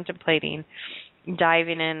you're contemplating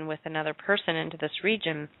diving in with another person into this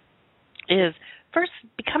region, is first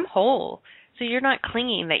become whole. So you're not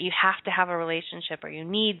clinging that you have to have a relationship or you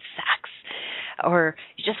need sex or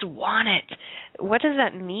you just want it. What does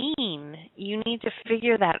that mean? You need to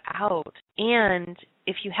figure that out. And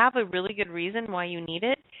if you have a really good reason why you need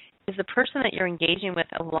it, is the person that you're engaging with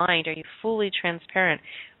aligned? Are you fully transparent?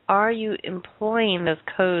 Are you employing those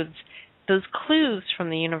codes, those clues from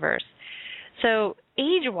the universe? So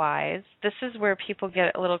age-wise, this is where people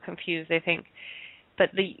get a little confused. They think, but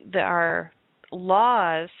our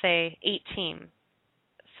laws say 18.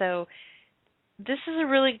 So this is a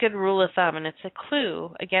really good rule of thumb, and it's a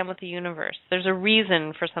clue, again, with the universe. There's a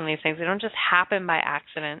reason for some of these things. They don't just happen by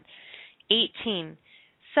accident. 18.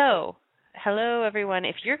 So, hello, everyone.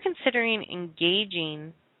 If you're considering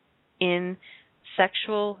engaging in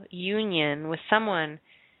sexual union with someone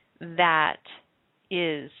that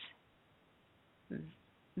is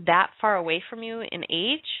that far away from you in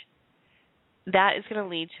age, that is going to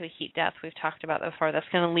lead to a heat death. We've talked about that before. That's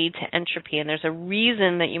going to lead to entropy, and there's a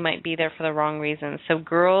reason that you might be there for the wrong reason. So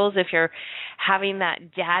girls, if you're having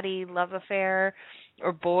that daddy love affair,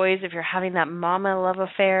 or boys, if you're having that mama love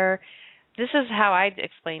affair, this is how I'd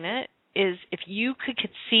explain it, is if you could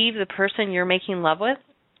conceive the person you're making love with,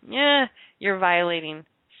 you're violating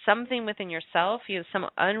something within yourself. You have some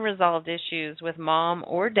unresolved issues with mom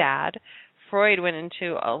or dad. Freud went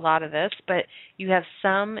into a lot of this, but you have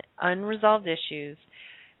some unresolved issues,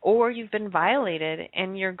 or you've been violated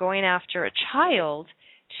and you're going after a child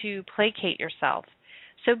to placate yourself.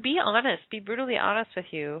 So be honest, be brutally honest with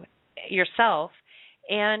yourself.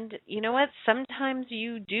 And you know what? Sometimes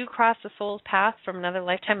you do cross the soul's path from another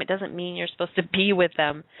lifetime. It doesn't mean you're supposed to be with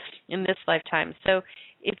them in this lifetime. So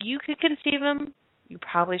if you could conceive them, you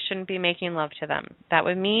probably shouldn't be making love to them. That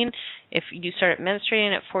would mean if you start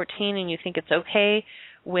menstruating at 14 and you think it's okay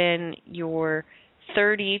when you're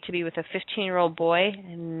 30 to be with a 15-year-old boy,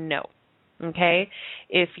 no. Okay?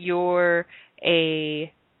 If you're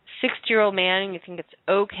a 60-year-old man and you think it's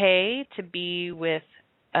okay to be with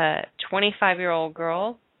a 25-year-old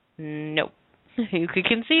girl, no. You could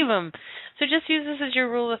conceive them. So just use this as your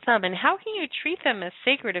rule of thumb. And how can you treat them as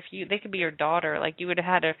sacred if they could be your daughter? Like you would have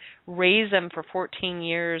had to raise them for 14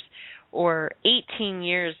 years or 18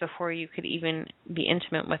 years before you could even be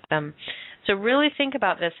intimate with them. So really think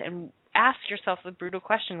about this and ask yourself the brutal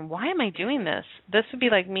question, why am I doing this? This would be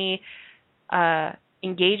like me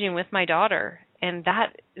engaging with my daughter. And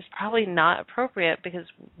that is probably not appropriate because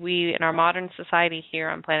we, in our modern society here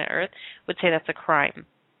on planet Earth, would say that's a crime.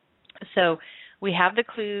 So we have the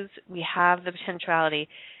clues, we have the potentiality.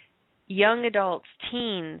 Young adults,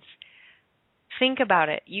 teens, think about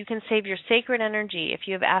it. You can save your sacred energy if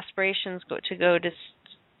you have aspirations to go to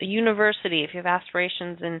university, if you have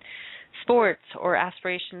aspirations in sports or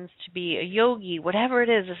aspirations to be a yogi, whatever it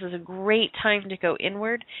is, this is a great time to go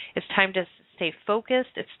inward. It's time to stay focused.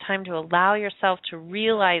 It's time to allow yourself to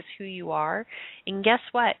realize who you are. And guess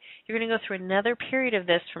what? You're going to go through another period of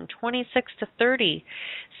this from 26 to 30.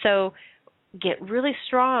 So get really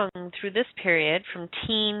strong through this period from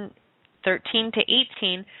 13 to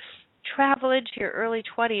 18. Travel into your early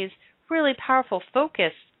 20s, really powerful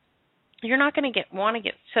focus. You're not going to want to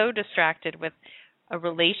get so distracted with a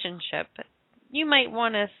relationship. You might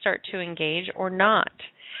want to start to engage or not.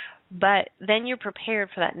 But then you're prepared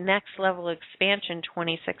for that next level of expansion,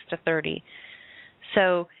 26 to 30.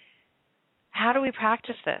 So how do we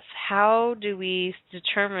practice this? How do we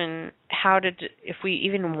determine if we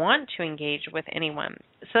even want to engage with anyone?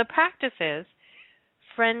 So the practice is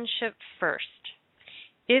friendship first.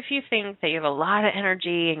 If you think that you have a lot of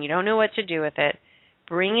energy and you don't know what to do with it,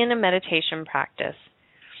 bring in a meditation practice.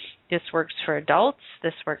 This works for adults.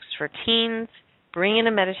 This works for teens. Bring in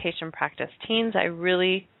a meditation practice. Teens, I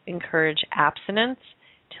really encourage abstinence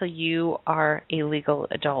till you are a legal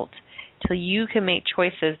adult, till you can make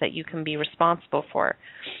choices that you can be responsible for.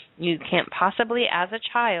 You can't possibly, as a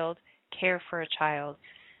child, care for a child.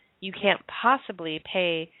 You can't possibly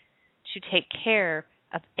pay to take care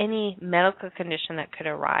of any medical condition that could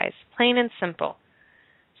arise, plain and simple.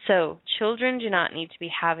 So children do not need to be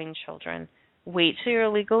having children. Wait till you're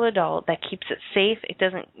a legal adult. That keeps it safe. It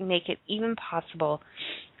doesn't make it even possible.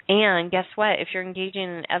 And guess what? If you're engaging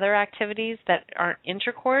in other activities that aren't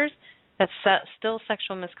intercourse, that's still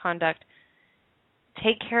sexual misconduct.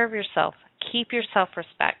 Take care of yourself. Keep your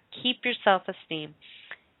self-respect. Keep your self-esteem.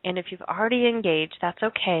 And if you've already engaged, that's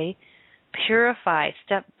okay. Purify,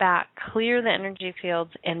 step back, clear the energy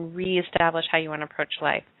fields, and reestablish how you want to approach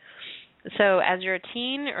life. So as you're a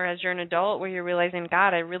teen or as you're an adult where you're realizing,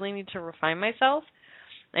 God, I really need to refine myself,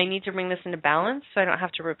 I need to bring this into balance so I don't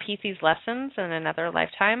have to repeat these lessons in another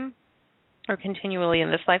lifetime or continually in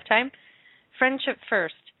this lifetime. Friendship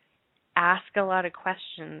first. Ask a lot of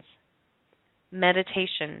questions.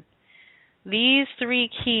 Meditation. These 3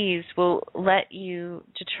 keys will let you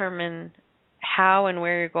determine how and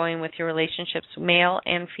where you're going with your relationships, male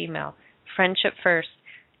and female. Friendship first.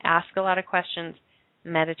 Ask a lot of questions.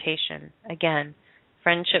 Meditation. Again,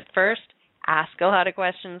 friendship first. Ask a lot of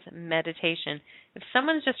questions. Meditation. If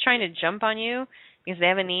someone's just trying to jump on you because they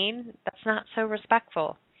have a need, that's not so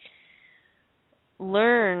respectful.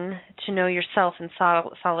 Learn to know yourself in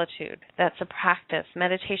solitude. That's a practice.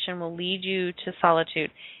 Meditation will lead you to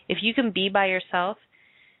solitude. If you can be by yourself,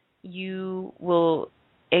 you will,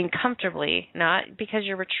 and comfortably, not because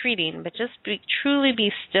you're retreating, but just truly be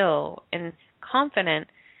still and confident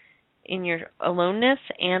in your aloneness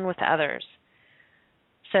and with others.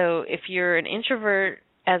 So if you're an introvert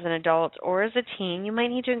as an adult or as a teen, you might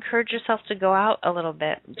need to encourage yourself to go out a little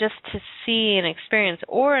bit just to see and experience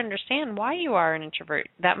or understand why you are an introvert.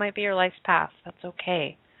 That might be your life's path. That's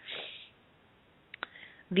okay.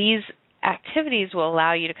 These activities will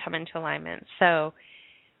allow you to come into alignment. So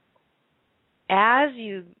as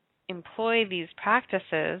you employ these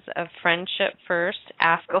practices of friendship first,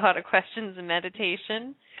 ask a lot of questions and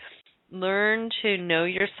meditation, learn to know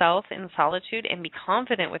yourself in solitude and be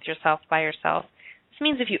confident with yourself by yourself. This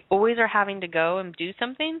means if you always are having to go and do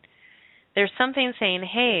something, there's something saying,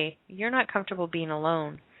 hey, you're not comfortable being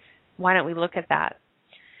alone. Why don't we look at that?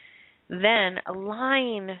 Then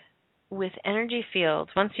align with energy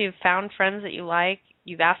fields. Once you've found friends that you like,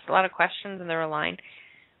 you've asked a lot of questions and they're aligned,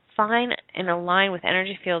 find and align with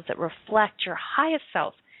energy fields that reflect your highest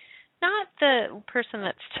self, not the person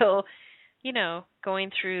that's still,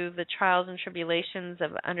 going through the trials and tribulations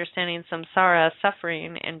of understanding samsara,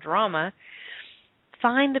 suffering, and drama.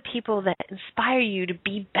 Find the people that inspire you to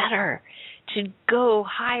be better, to go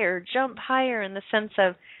higher, jump higher in the sense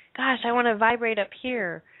of, gosh, I want to vibrate up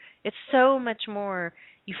here. It's so much more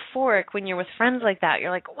euphoric when you're with friends like that.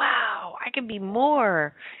 You're like, wow, I can be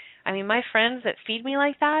more. I mean, my friends that feed me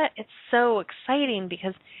like that, it's so exciting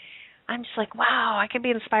because I'm just like, wow, I can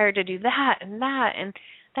be inspired to do that and that. And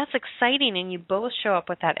that's exciting. And you both show up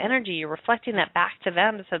with that energy. You're reflecting that back to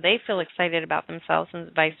them so they feel excited about themselves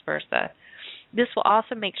and vice versa. This will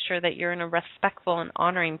also make sure that you're in a respectful and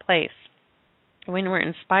honoring place when we're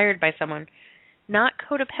inspired by someone, not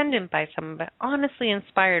codependent by someone, but honestly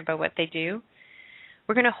inspired by what they do.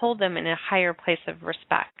 We're going to hold them in a higher place of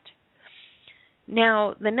respect.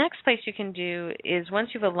 Now, the next place you can do is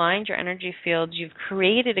once you've aligned your energy fields, you've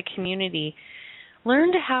created a community,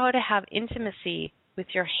 learn how to have intimacy with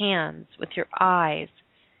your hands, with your eyes.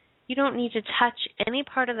 You don't need to touch any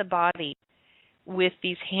part of the body with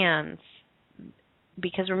these hands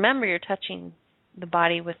because remember, you're touching the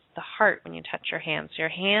body with the heart when you touch your hands. Your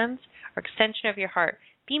hands or extension of your heart.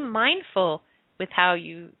 Be mindful with how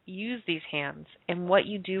you use these hands and what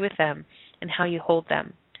you do with them and how you hold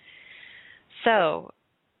them. So,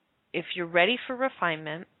 if you're ready for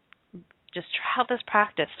refinement, just try out this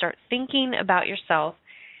practice. Start thinking about yourself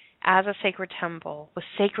as a sacred temple with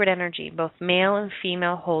sacred energy. Both male and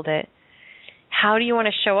female hold it. How do you want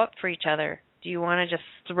to show up for each other? Do you want to just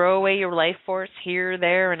throw away your life force here,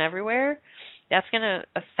 there, and everywhere? That's going to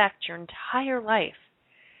affect your entire life.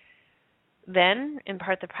 Then,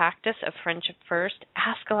 impart the practice of friendship first.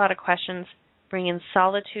 Ask a lot of questions. Bring in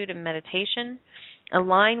solitude and meditation.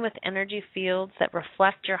 Align with energy fields that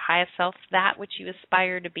reflect your highest self, that which you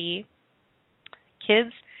aspire to be.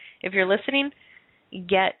 Kids, if you're listening,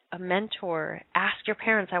 get a mentor. Ask your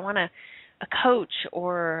parents, I want a coach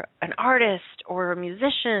or an artist or a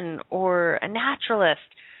musician or a naturalist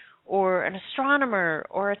or an astronomer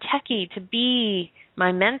or a techie to be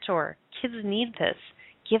my mentor. Kids need this.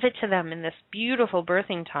 Give it to them in this beautiful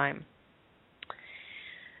birthing time.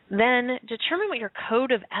 Then determine what your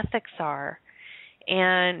code of ethics are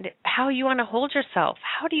and how you want to hold yourself.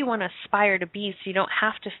 How do you want to aspire to be so you don't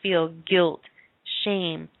have to feel guilt,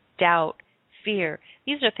 shame, doubt, fear?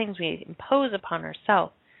 These are things we impose upon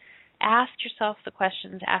ourselves. Ask yourself the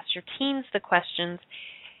questions. Ask your teens the questions.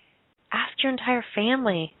 Ask your entire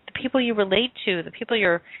family, the people you relate to, the people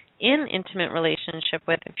you're in intimate relationship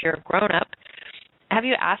with if you're a grown-up. Have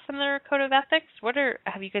you asked them their code of ethics?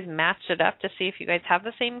 Have you guys matched it up to see if you guys have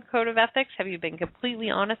the same code of ethics? Have you been completely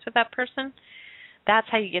honest with that person? That's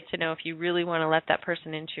how you get to know if you really want to let that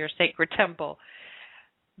person into your sacred temple.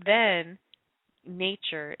 Then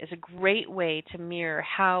nature is a great way to mirror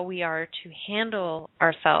how we are to handle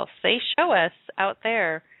ourselves. They show us out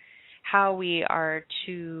there how we are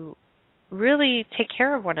to really take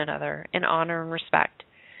care of one another in honor and respect.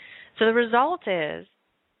 So the result is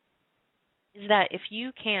that if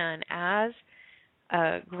you can, as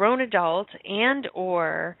a grown adult and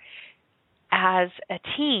or as a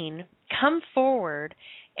teen, come forward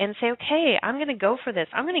and say, okay, I'm going to go for this.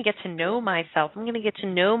 I'm going to get to know myself. I'm going to get to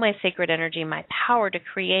know my sacred energy, my power to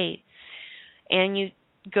create. And you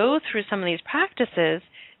go through some of these practices,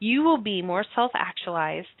 you will be more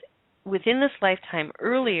self-actualized within this lifetime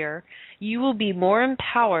earlier. You will be more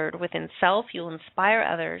empowered within self. You'll inspire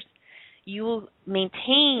others. You will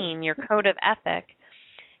maintain your code of ethic,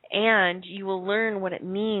 and you will learn what it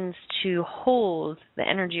means to hold the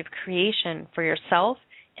energy of creation for yourself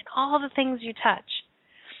and all the things you touch.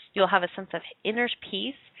 You'll have a sense of inner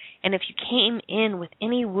peace, and if you came in with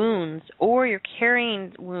any wounds or you're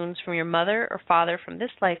carrying wounds from your mother or father from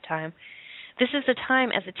this lifetime, this is the time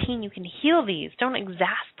as a teen you can heal these. Don't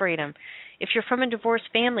exasperate them. If you're from a divorced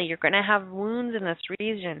family, you're going to have wounds in this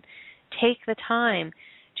region. Take the time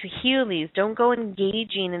to heal these. Don't go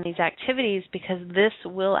engaging in these activities because this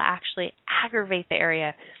will actually aggravate the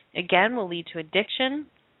area. Again, will lead to addiction,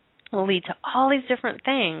 will lead to all these different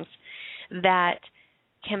things that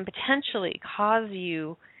can potentially cause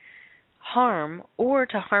you harm or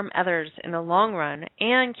to harm others in the long run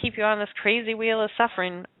and keep you on this crazy wheel of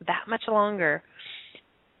suffering that much longer.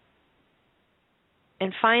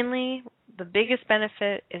 And finally, the biggest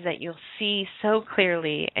benefit is that you'll see so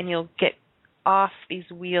clearly and you'll get off the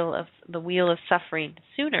wheel of suffering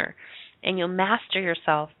sooner, and you'll master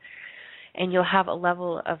yourself, and you'll have a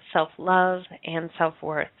level of self-love and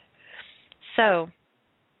self-worth. So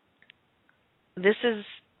this is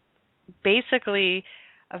basically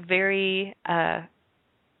a very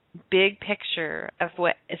big picture of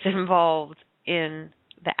what is involved in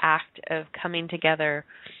the act of coming together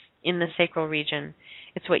in the sacral region.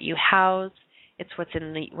 It's what you house. It's what's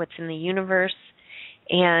in the universe.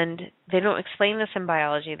 And they don't explain this in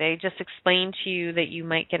biology. They just explain to you that you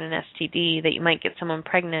might get an STD, that you might get someone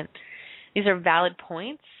pregnant. These are valid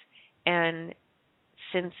points, and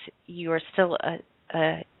since you are still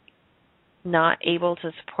not able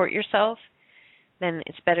to support yourself, then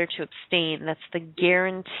it's better to abstain. That's the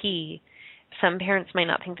guarantee. Some parents might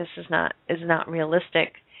not think this is not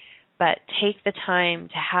realistic, but take the time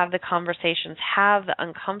to have the conversations, have the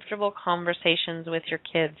uncomfortable conversations with your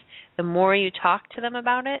kids. The more you talk to them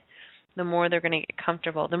about it, the more they're going to get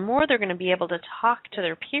comfortable. The more they're going to be able to talk to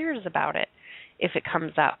their peers about it if it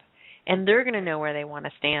comes up. And they're going to know where they want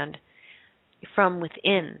to stand from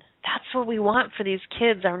within. That's what we want for these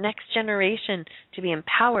kids, our next generation, to be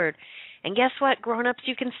empowered. And guess what, grown-ups,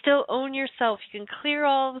 you can still own yourself. You can clear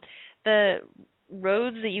all the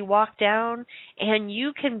roads that you walk down, and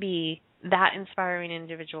you can be that inspiring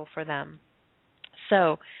individual for them.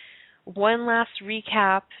 So one last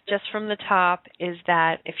recap just from the top is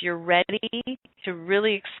that if you're ready to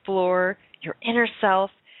really explore your inner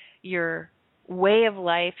self, your way of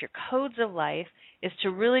life, your codes of life, is to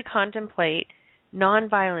really contemplate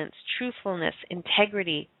nonviolence, truthfulness,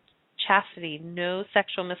 integrity, chastity, no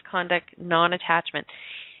sexual misconduct, non-attachment.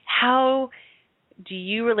 How do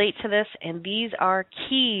you relate to this? And these are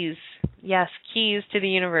keys, yes, keys to the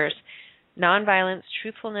universe. Nonviolence,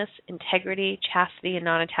 truthfulness, integrity, chastity, and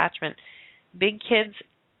non-attachment. Big kids,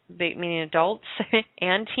 meaning adults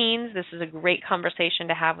and teens, this is a great conversation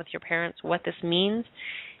to have with your parents, what this means,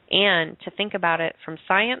 and to think about it from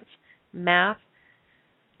science, math,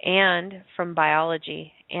 and from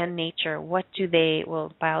biology and nature. What do they,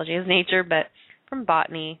 well, biology is nature, but from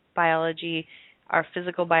botany, biology, our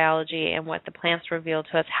physical biology, and what the plants reveal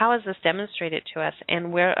to us, how is this demonstrated to us,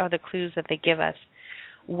 and where are the clues that they give us?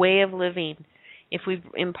 Way of living. If we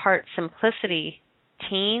impart simplicity,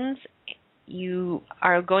 teens, you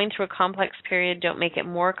are going through a complex period, don't make it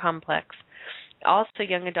more complex. Also,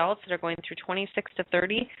 young adults that are going through 26 to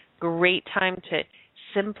 30, great time to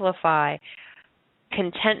simplify.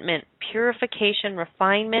 Contentment, purification,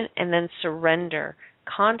 refinement, and then surrender.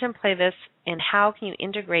 Contemplate this, and how can you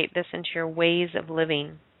integrate this into your ways of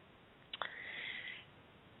living?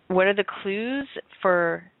 What are the clues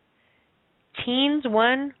for teens?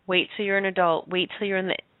 One, wait till you're an adult. Wait till you're in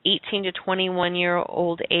the 18 to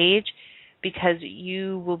 21-year-old age, because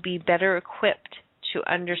you will be better equipped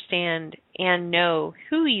to understand and know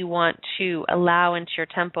who you want to allow into your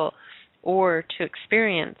temple or to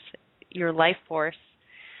experience your life force.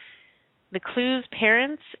 The clues,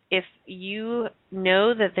 parents, if you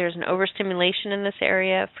know that there's an overstimulation in this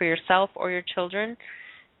area for yourself or your children,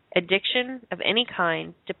 addiction of any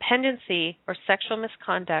kind, dependency, or sexual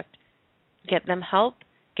misconduct, get them help,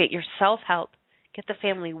 get yourself help, get the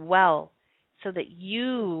family well, so that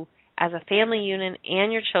you as a family unit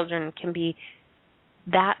and your children can be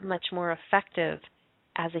that much more effective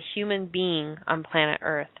as a human being on planet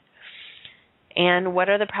Earth. And what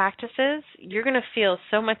are the practices? You're going to feel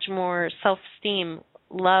so much more self-esteem,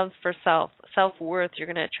 love for self, self-worth. You're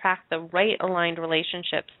going to attract the right aligned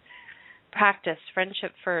relationships. Practice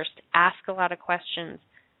friendship first. Ask a lot of questions.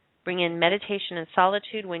 Bring in meditation and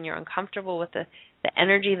solitude when you're uncomfortable with the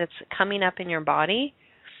energy that's coming up in your body.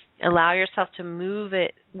 Allow yourself to move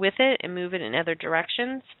it with it and move it in other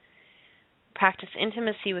directions. Practice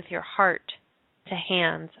intimacy with your heart to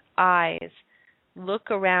hands, eyes.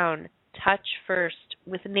 Look around. Touch first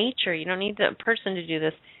with nature. You don't need the person to do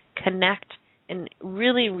this. Connect and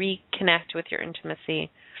really reconnect with your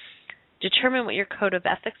intimacy. Determine what your code of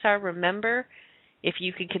ethics are. Remember, if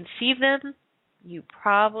you could conceive them, you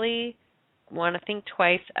probably want to think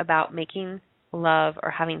twice about making love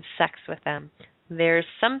or having sex with them. There's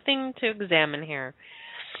something to examine here.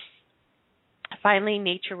 Finally,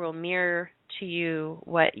 nature will mirror to you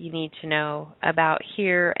what you need to know about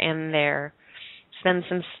here and there. Spend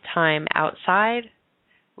some time outside,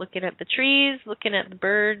 looking at the trees, looking at the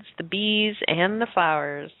birds, the bees, and the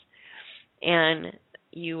flowers, and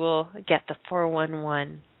you will get the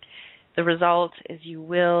 411. The result is you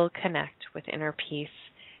will connect with inner peace.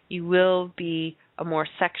 You will be a more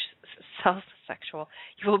self-sexual.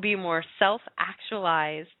 You will be a more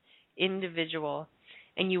self-actualized individual,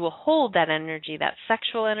 and you will hold that energy, that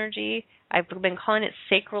sexual energy. I've been calling it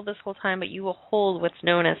sacral this whole time, but you will hold what's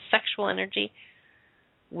known as sexual energy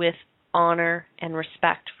with honor and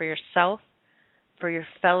respect for yourself, for your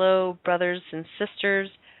fellow brothers and sisters,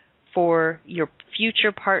 for your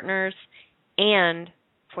future partners, and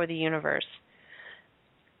for the universe.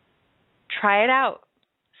 Try it out.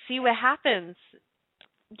 See what happens.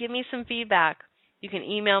 Give me some feedback. You can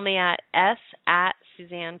email me at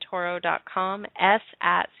s@suzannetoro.com,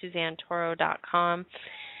 s@suzannetoro.com.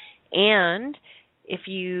 And if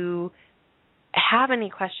you have any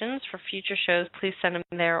questions for future shows, please send them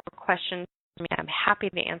there, or questions to me. I'm happy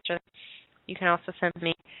to answer them. You can also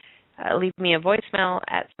leave me a voicemail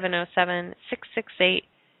at 707-668,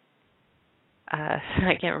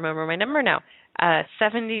 I can't remember my number now,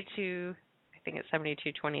 72, I think it's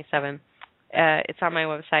 7227. It's on my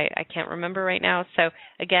website. I can't remember right now. So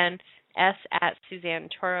again,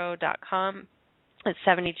 s@suzannetoro.com. It's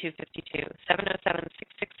 7252,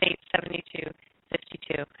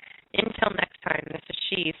 707-668-7252. Until next time, this is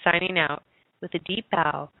she signing out with a deep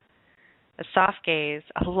bow, a soft gaze,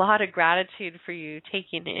 a lot of gratitude for you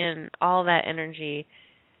taking in all that energy.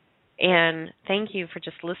 And thank you for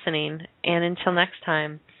just listening. And until next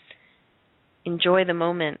time, enjoy the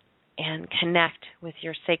moment and connect with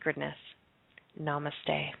your sacredness.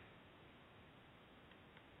 Namaste.